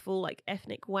 the full like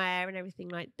ethnic wear and everything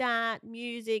like that,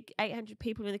 music, 800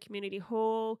 people in the community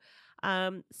hall,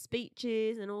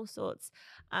 speeches and all sorts.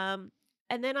 And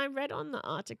then I read on the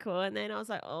article, and then I was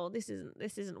like, oh, this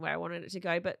isn't where I wanted it to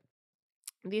go. But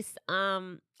this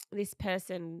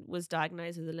person was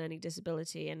diagnosed with a learning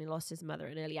disability, and he lost his mother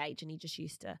at an early age, and he just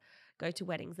used to go to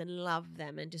weddings and love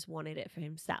them and just wanted it for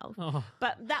himself. Oh,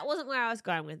 But that wasn't where I was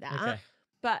going with that. okay.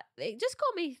 But it just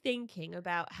got me thinking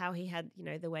about how he had,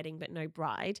 the wedding but no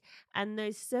bride, and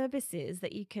those services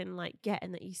that you can like get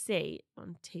and that you see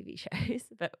on TV shows,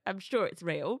 but I'm sure it's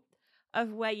real,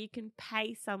 of where you can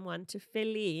pay someone to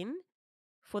fill in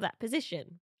for that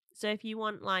position. So if you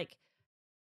want like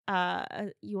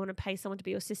you want to pay someone to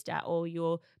be your sister, or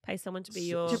you'll pay someone to be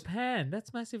your Japan.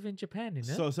 That's massive in Japan,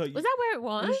 isn't it? So was that where it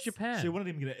was? It was Japan. So you wanted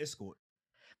him to get an escort.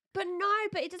 But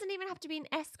it doesn't even have to be an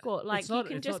escort. Like It's not- you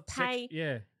can it's just not sex- pay.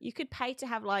 yeah, You could pay to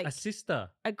have like a sister,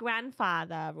 a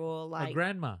grandfather or like a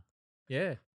grandma.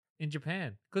 Yeah, in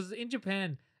Japan, because in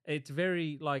Japan it's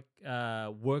very like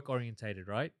work orientated,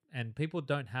 right? And people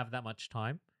don't have that much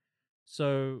time,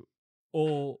 so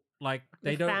or like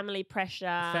they the don't family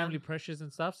pressure. family pressures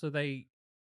and stuff. So they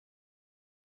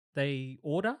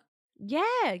order. Yeah,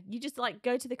 you just like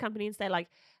go to the company and say like,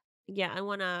 yeah, I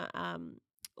want to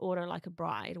order like a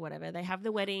bride, whatever. They have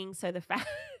the wedding, so the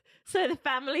so the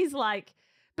family's like,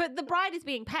 but the bride is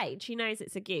being paid. She knows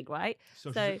it's a gig, right? So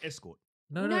she's So- an escort.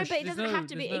 No, but it there's doesn't no- have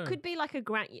to be. there's It no- could be like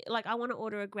like I want to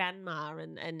order a grandma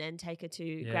and then take her to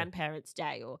Yeah. grandparents'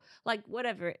 day, or like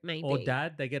whatever it may or be.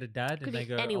 dad. They get a dad Could and they be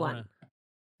go "I anyone. wanna-"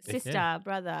 Sister,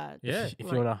 brother, Yeah. If you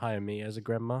like, want to hire me as a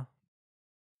grandma,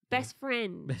 best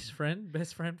friend. best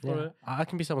friend for yeah, I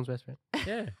can be someone's best friend.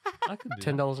 yeah. I can do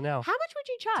 $10 an hour. How much would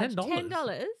you charge? $10?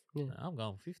 $10? Yeah. that. I'm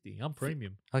going 50. I'm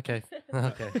premium. Okay.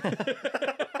 Okay.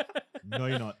 No,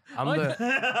 you're not. I'm the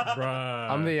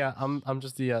Bruh. I'm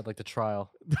just the like the trial.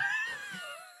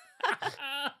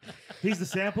 He's the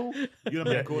sample. You're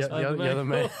the main course. yeah, mate. yeah, the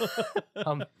main.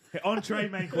 I'm Hey, entree,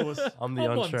 main course. I'm the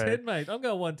I'm entree. 110, mate. I'm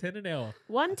going 110 an hour.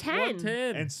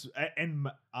 110. 110. And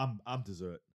I'm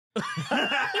dessert.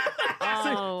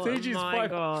 Oh Suji's my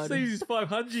God. Suji's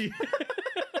 500.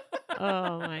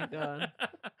 Oh my God.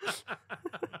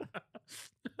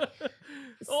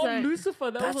 Oh, So-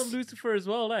 Lucifer. That was That's- on Lucifer as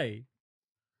well, eh?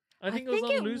 I think it was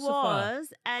on Lucifer.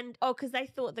 was, and because they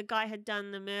thought the guy had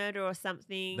done the murder or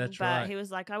something. That's but right. he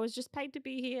was like, I was just paid to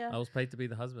be here. I was paid to be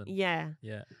the husband. Yeah.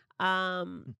 Yeah.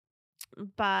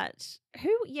 But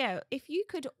if you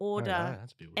could order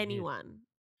that's a bit weird. anyone,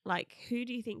 like who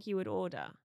do you think you would order?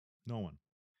 No one.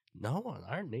 No one.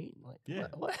 I don't need like Yeah.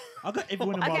 what? I've got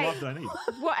everyone in my Okay. life that I need.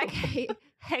 Well, okay,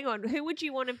 hang on. Who would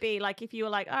you want to be? Like, if you were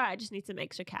like, all right, I just need some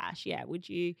extra cash. Yeah, would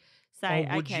you say,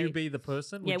 Or would okay, you be the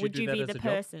person? yeah, would do you that be as the a job?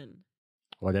 person?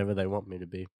 Whatever they want me to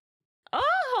be.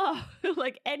 Oh,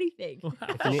 like anything.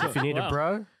 If you need Wow. a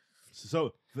bro,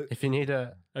 So if you need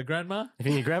A grandma? if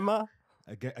you need grandma,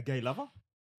 a gay lover?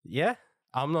 yeah,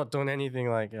 I'm not doing anything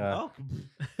like. Oh.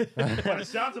 But it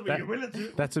sounds like that- you're willing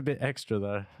to. That's a bit extra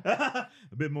though. A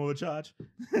bit more of a charge.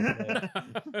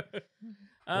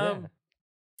 um,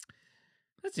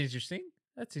 That's interesting.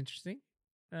 That's interesting.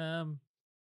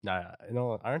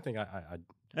 No, I don't think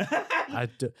I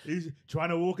do. He's trying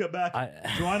to walk it back. I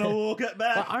Trying to walk it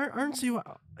back. I don't see why.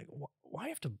 Like, why you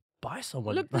have to buy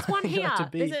someone? Look, there's one You here. have to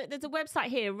be- There's a website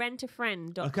here,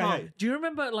 rentafriend.com. Okay. Do you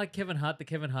remember like Kevin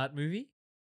Hart movie?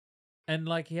 And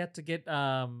like he had to get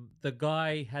the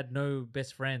guy had no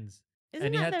best friends. Isn't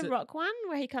And he that had the to- rock one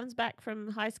where he comes back from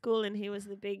high school and he was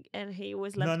the big and he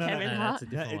always No, loved no, no, Kevin no, Hart?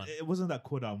 that's a Yeah, different one. it wasn't that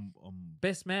called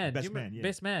Best man. Best Do you Man, remember- yeah.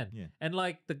 Best man. Yeah. And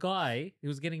like the guy, he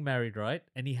was getting married, right?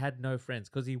 And he had no friends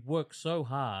because he worked so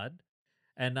hard,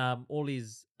 and all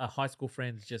his high school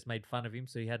friends just made fun of him,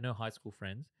 so he had no high school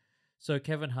friends. So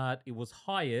Kevin Hart, he was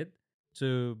hired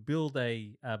to build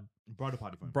a bridal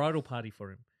party for him. bridal party for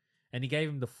him, and he gave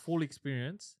him the full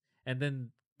experience. And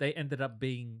then they ended up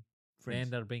being Friends.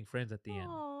 friends at the end.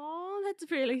 Oh, that's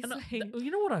really And sweet. you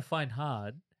know what I find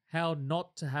hard? How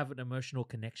not to have an emotional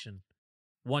connection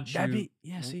once That'd you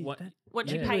be see. what- that-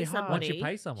 Once you yeah. pay really hard. somebody, once you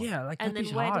pay someone. Yeah, like and that'd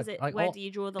then be where hard. does it? Like, Where all- do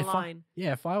you draw the if I- line?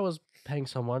 Yeah, if I was paying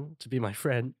someone to be my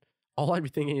friend, all I'd be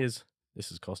thinking is,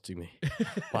 this is costing me.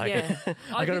 Like, Yeah. I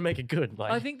got to think- make it good.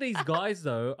 Like, I think these guys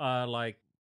though are like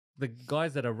the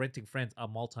guys that are renting friends are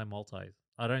multis.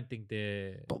 I don't think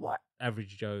they're but what?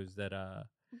 average Joes that are.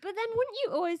 But then wouldn't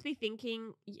you always be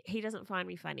thinking, he doesn't find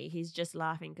me funny, he's just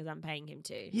laughing because I'm paying him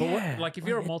to? But Yeah, like if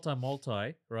you're a like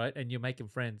multi, right, and you're making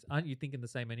friends, aren't you thinking the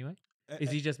same anyway? Is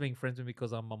he just being friends with me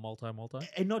because I'm a multi?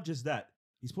 And not just that,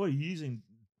 he's probably using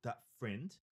that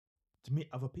friend to meet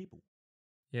other people.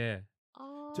 Yeah.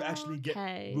 to actually get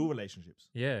Okay. real relationships.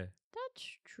 Yeah. That's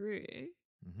true.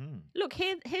 Mm-hmm. Look,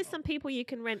 here's some people you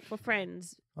can rent for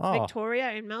friends. Oh,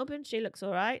 Victoria in Melbourne, she looks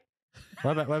all right.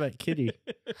 what about Kitty?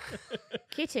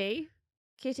 Kitty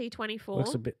 24.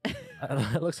 Looks a bit.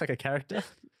 It looks like a character.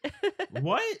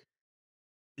 What?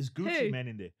 Is Gucci Who? Man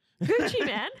in there? Gucci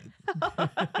man.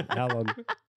 Alan.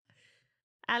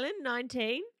 Alan,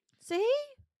 19. See?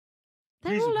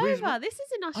 They're Grease- all Grease- over. This is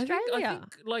in Australia. I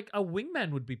think like a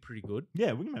wingman would be pretty good.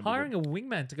 Yeah, Wingman. Hiring a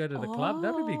wingman to go to the club,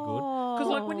 that would be good. Because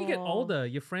like when you get older,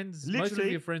 your friends, most of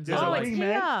Literally, your friends there's are a Oh, like, it's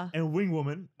wingman here. and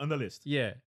wingwoman on the list.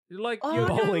 yeah, like Oh, you're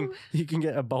no. Bowling. You can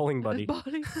get a bowling buddy.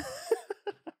 Bowling.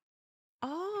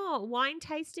 Oh, wine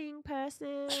tasting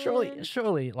person.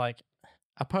 Surely, like,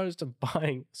 opposed to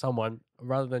buying someone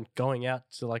rather than going out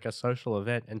to like a social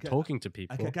event and Okay, talking to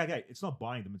people. Okay. It's not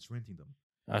buying them; it's renting them.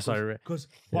 Sorry. Because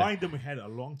Yeah. buying them we had a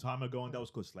long time ago, and that was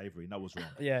called slavery, and that was wrong.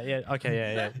 Yeah. Okay.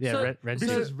 Yeah. So- Red This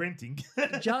So- is renting.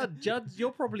 Judd,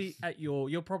 you're probably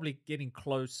you're probably getting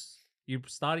close. You're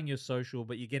starting your social,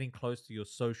 but you're getting close to your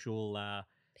social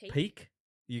peak.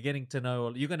 You're getting to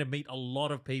know. You're going to meet a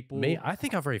lot of people. Me, I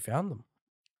think I've already found them.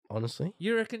 Honestly.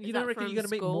 You reckon? Is You don't that reckon from you're going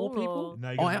to meet more school people? or-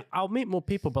 No, you're Oh, gonna I'll meet more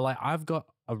people, but like I've got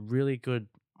a really good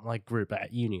like group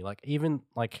at uni. Like even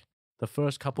like the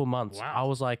first couple months, Wow. I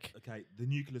was like, okay, the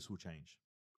nucleus will change.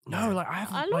 no, like I I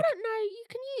haven't. don't Like, know. You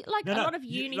can like No, a no, lot of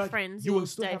you- uni like, friends. You you'll will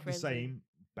still stay have the friends with. same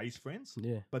base friends,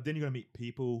 yeah, but then you're gonna meet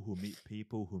people who meet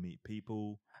people who meet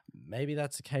people. maybe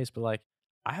that's the case, but like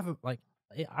I have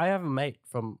a mate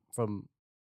from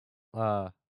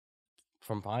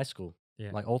high school.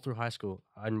 Yeah. Like all through high school,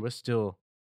 and we're still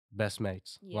best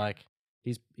mates. Yeah. Like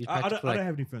he's I practically don't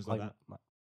have any friends like, that.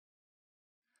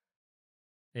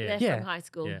 Yeah, They're Yeah. from high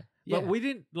school. yeah. Yeah. But we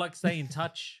didn't like stay in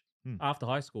touch Hmm. after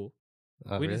high school.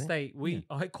 Oh, We really? didn't stay.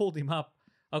 I called him up.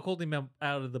 I called him out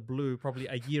of the blue, probably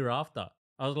a year after.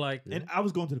 I was like, And I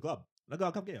was going to the club. Like,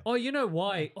 oh, come here. "Oh, you know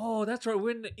why? Oh, that's right.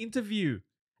 We're in an interview."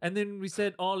 And then we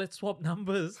said, "Oh, let's swap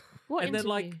numbers." What And then,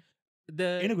 like, interview?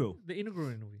 The Integral. the integral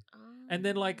interview. Oh. And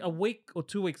then like a week or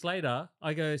 2 weeks later,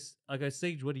 I go,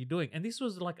 Siege, what are you doing? And this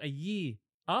was like a year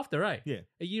after, eh? Yeah.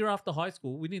 A year after high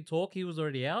school. We didn't talk. He was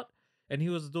already out, and he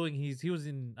was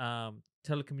in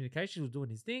telecommunications. He was doing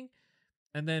his thing,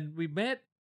 and then we met,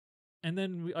 and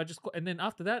then and then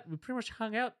after that, we pretty much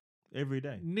hung out Every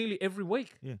day. nearly every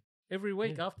week. Yeah. Every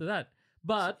week Yeah. after that.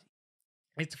 But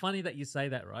it's funny that you say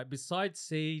that, right? Besides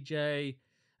CJ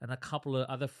and a couple of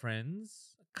other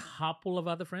friends,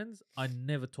 I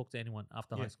never talked to anyone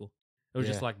after Yeah. high school. It was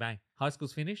just Yeah. like, bang, high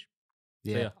school's finished.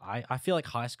 Yeah, yeah. I feel like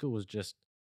high school was just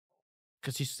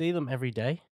because you see them every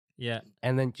day, Yeah.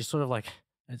 and then you sort of like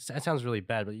it sounds really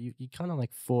bad, but you kind of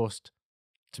like forced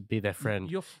to be their friend.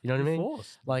 You're, You know what I you're mean?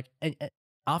 Forced. Like and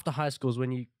after high school is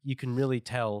when you can really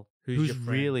tell Who's who's your friend.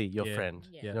 really your Yeah. friend.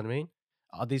 Yeah. You know what I mean?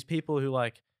 Are these people who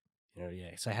like, you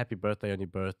know, say happy birthday on your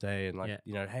birthday, and like, Yeah.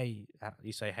 you know, hey,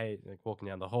 you say hey, like walking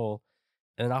down the hall,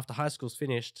 and then after high school's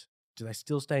finished, do they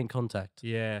still stay in contact?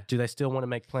 Yeah. Do they still want to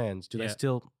make plans? Do they Yeah.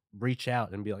 still reach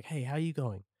out and be like, hey, how are you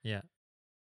going? Yeah.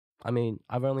 I mean,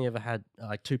 I've only ever had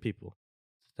like two people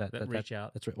that reach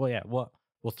out. That's right. Well, yeah. Well,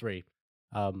 three.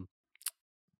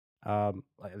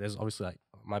 Like, there's obviously like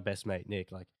my best mate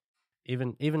Nick. Like,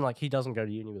 even like he doesn't go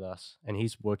to uni with us, and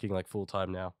he's working like full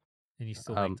time now. And you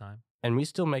still Um, make time. And we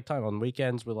still make time on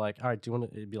weekends. We're like, all right, do you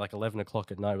want to? It'd be like 11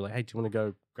 o'clock at night. We're like, hey, do you want to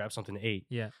go grab something to eat?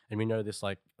 Yeah. And we know this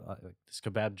like this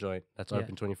kebab joint that's Yeah.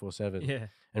 open 24/7. Yeah.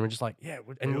 And we're just like, yeah,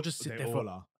 and we'll just sit They there all for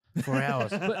are. 4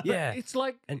 hours. But yeah. it's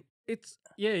like, And- it's,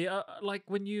 like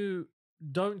when you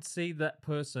don't see that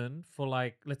person for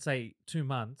like, let's say 2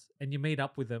 months and you meet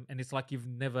up with them and it's like you've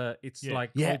never, it's Yeah.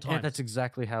 like Yeah, old times. that's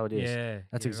exactly how it is. Yeah.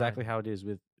 That's you're exactly right. how it is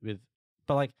with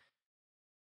but like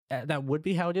that would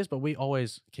be how it is, but we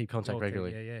always keep contact Okay,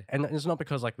 regularly. Yeah, yeah. And it's not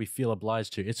because like we feel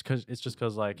obliged to. It's just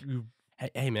because like, You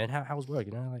hey man, how's work?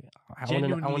 You know, like I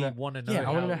genuinely want to want to know. yeah,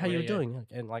 I want to know how yeah, you're yeah. doing.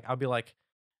 And like I'll be like,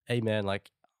 hey man, like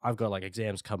I've got like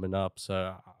exams coming up,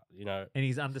 so you know. And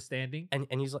he's understanding. And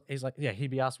he's like yeah,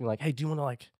 he'd be asking me like, hey, do you want to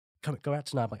like go out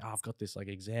tonight? I'm like, oh, I've got this like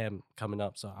exam coming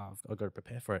up, so I've got to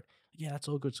prepare for it. Yeah, that's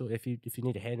all good. So if you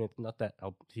need a hand with, not that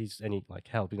he's any like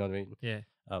help, you know what I mean? Yeah.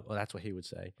 Well, that's what he would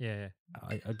say. Yeah.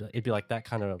 It'd be like that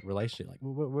kind of relationship. Like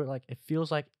we're like, it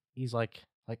feels like he's like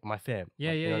my fam. Yeah.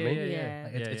 Like, Yeah. you know what I mean? Yeah. Yeah.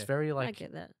 Like, it's yeah. very I like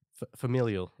get that.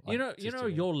 familial. You like, know,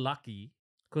 just, you're lucky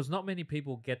because not many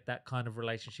people get that kind of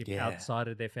relationship Yeah. outside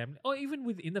of their family or even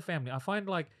within the family. I find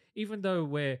like even though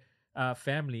we're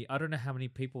family, I don't know how many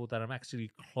people that I'm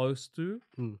actually close to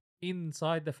Mm.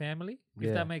 inside the family. If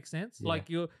Yeah. that makes sense. Yeah. Like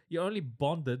you're only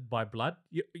bonded by blood.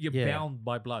 You're Yeah. bound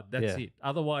by blood. That's Yeah. it.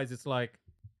 Otherwise, it's like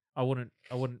I wouldn't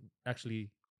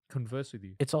actually converse with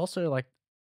you. It's also like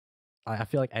I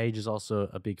feel like age is also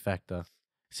a big factor,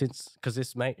 because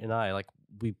this mate and I, like,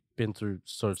 we've been through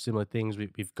sort of similar things.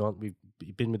 We've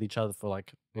been with each other for,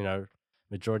 like,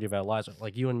 majority of our lives.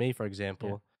 Like you and me, for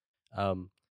example,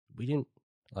 we didn't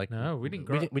like No, we didn't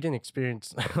grow. we didn't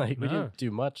experience like we No. didn't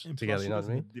do much And together. plus You know you what guys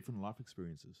I mean? have different life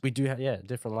experiences. We do have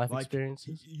different life Like,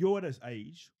 experiences. You're at this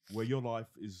age where your life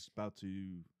is about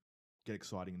to get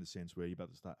exciting in the sense where you're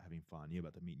about to start having fun. You're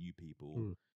about to meet new people.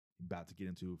 Mm. You're about to get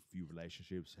into a few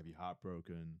relationships. Have your heart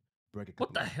broken?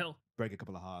 What the hell? Break a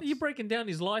couple of hearts. Are you breaking down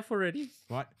his life already?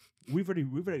 Right? We've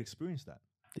already experienced that.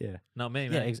 Yeah, Not me, yeah,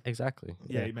 man. exactly.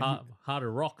 Yeah, Yeah, man,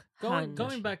 Harder rock. Going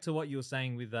 100%. back to what you were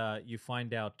saying with you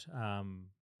find out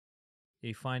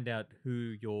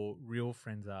who your real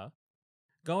friends are.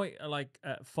 Going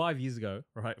 5 years ago,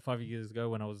 right? 5 years ago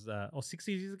when I was or 6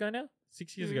 years ago now.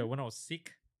 6 years ago when I was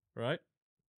sick, right?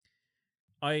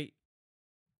 I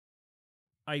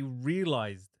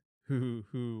realized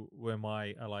who were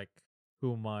my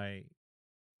who are my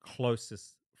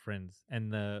closest friends,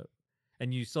 and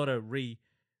you sort of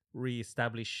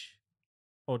reestablish,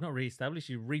 or not reestablish,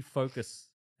 you refocus,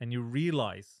 and you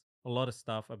realize a lot of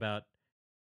stuff about,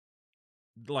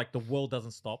 like, the world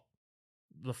doesn't stop.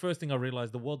 The first thing I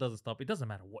realized, the world doesn't stop. It doesn't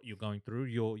matter what you're going through,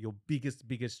 your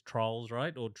biggest trials,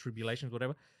 right, or tribulations,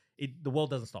 whatever. The world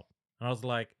doesn't stop. And I was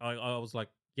like, I was like,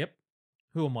 yep,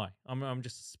 who am I? I'm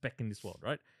just a speck in this world,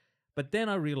 right? But then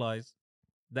I realized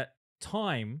that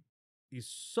time is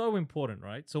so important,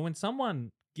 right? So when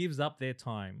someone gives up their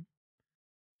time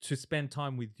to spend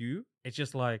time with you, it's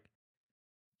just like,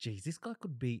 geez, this guy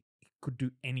could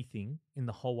do anything in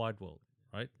the whole wide world,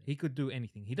 right? He could do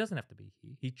anything. He doesn't have to be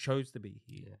here. He chose to be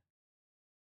here. Yeah.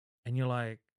 And you're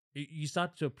like, you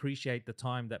start to appreciate the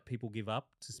time that people give up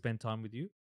to spend time with you.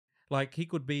 Like, he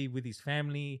could be with his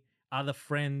family, other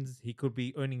friends. He could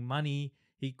be earning money.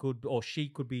 He could, or she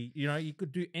could be, he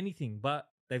could do anything, but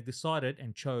they've decided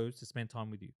and chose to spend time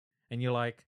with you. And you're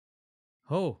like,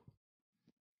 oh,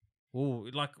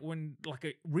 like when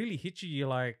it really hits you, you're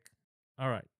like, all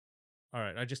right,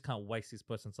 I just can't waste this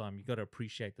person's time. You got to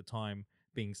appreciate the time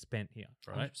being spent here,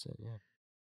 right? 100%, yeah.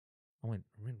 I went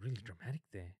really dramatic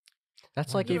there.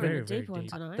 That's Well, like you're even very, a deep very one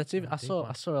deep. tonight. that's even I Deep saw one.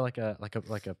 I saw like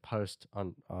a post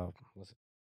on was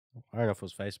it, I don't know if it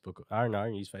was Facebook. I don't know. I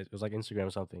don't use Facebook. It was like Instagram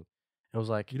or something. It was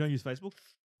like You don't use Facebook?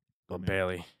 oh, man.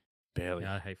 barely.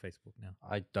 Yeah, I hate Facebook now.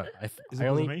 I don't. Is I it because of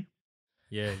only me?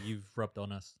 Yeah, you've rubbed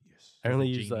on us. Yes. I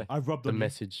only the use genie. I've rubbed the on you.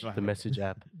 message No, I the haven't. message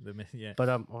app. Yeah.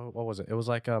 But what was it? It was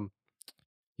like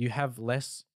you have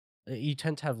less. You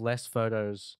tend to have less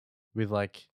photos with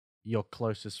like your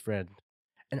closest friend,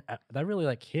 and that really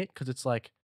like hit because it's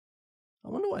like, I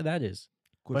wonder why that is.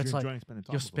 But Because it's you're like, enjoying spending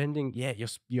time You're with them.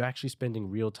 spending, you're actually spending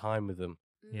real time with them,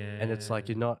 Yeah. and it's like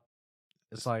you're not.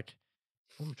 It's like,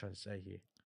 what am I trying to say here?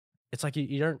 It's like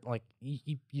you don't like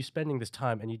you're spending this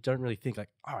time and you don't really think like,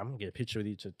 oh, I'm gonna get a picture with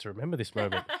you to remember this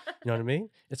moment. You know what I mean?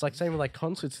 It's like same with like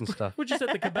concerts and stuff. We're just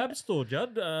at the kebab store,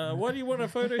 Judd. Why do you want a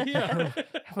photo here?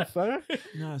 Have a photo?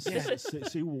 No, Yeah.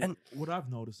 see And- what I've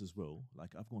noticed as well,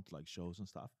 like I've gone to like shows and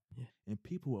stuff, Yeah. and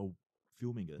people are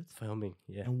filming it Filming,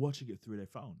 yeah. and watching it through their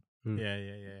phone.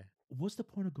 yeah. What's the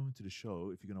point of going to the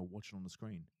show if you're going to watch it on the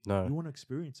screen? No, You want to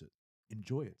experience it,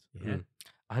 enjoy it. Yeah.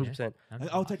 100%.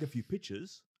 Like, I'll take a few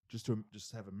pictures just to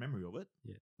have a memory of it,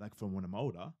 Yeah. like from when I'm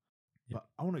older. Yeah. But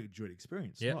I want to enjoy the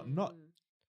experience, Yeah. not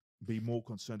be more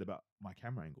concerned about my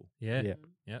camera angle. Yeah.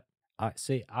 Yeah.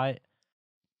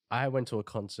 I went to a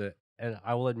concert and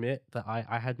I will admit that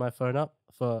I had my phone up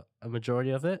for a majority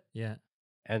of it, Yeah.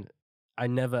 and I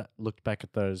never looked back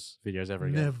at those videos ever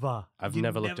again. Never. I've You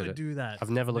never looked at it. do that. I've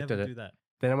never looked at it. Do that.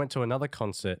 Then I went to another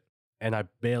concert and I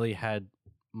barely had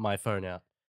my phone out.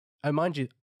 And mind you,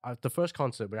 the first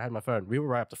concert where I had my phone, we were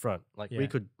right up the front. Like Yeah.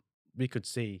 we could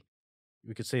see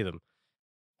them.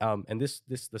 And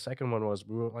the second one was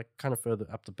we were like kind of further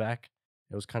up the back.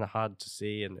 It was kind of hard to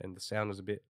see and the sound was a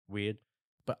bit weird.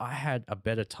 But I had a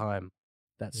better time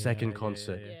that second Yeah,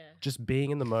 concert. yeah. Just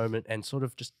being in the moment and sort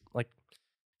of just like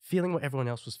feeling what everyone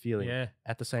else was feeling Yeah.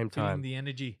 at the same Feeling time. the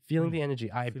energy. Feeling the energy.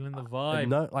 Feeling the vibe.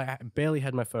 No, like I barely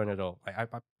had my phone at all. Like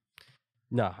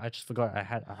I just forgot I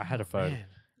had a phone, Man.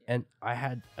 and I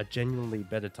had a genuinely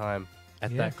better time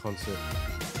at Yeah. that concert.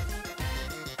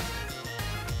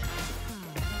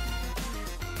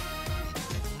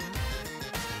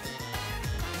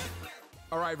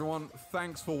 All right, everyone.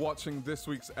 Thanks for watching this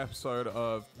week's episode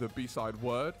of The B-Side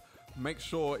Word. Make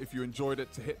sure if you enjoyed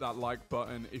it to hit that like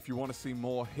button. If you want to see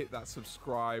more, hit that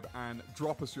subscribe and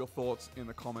drop us your thoughts in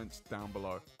the comments down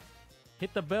below.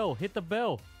 Hit the bell. Hit the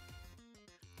bell.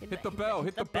 Hit the bell.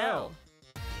 Hit the bell.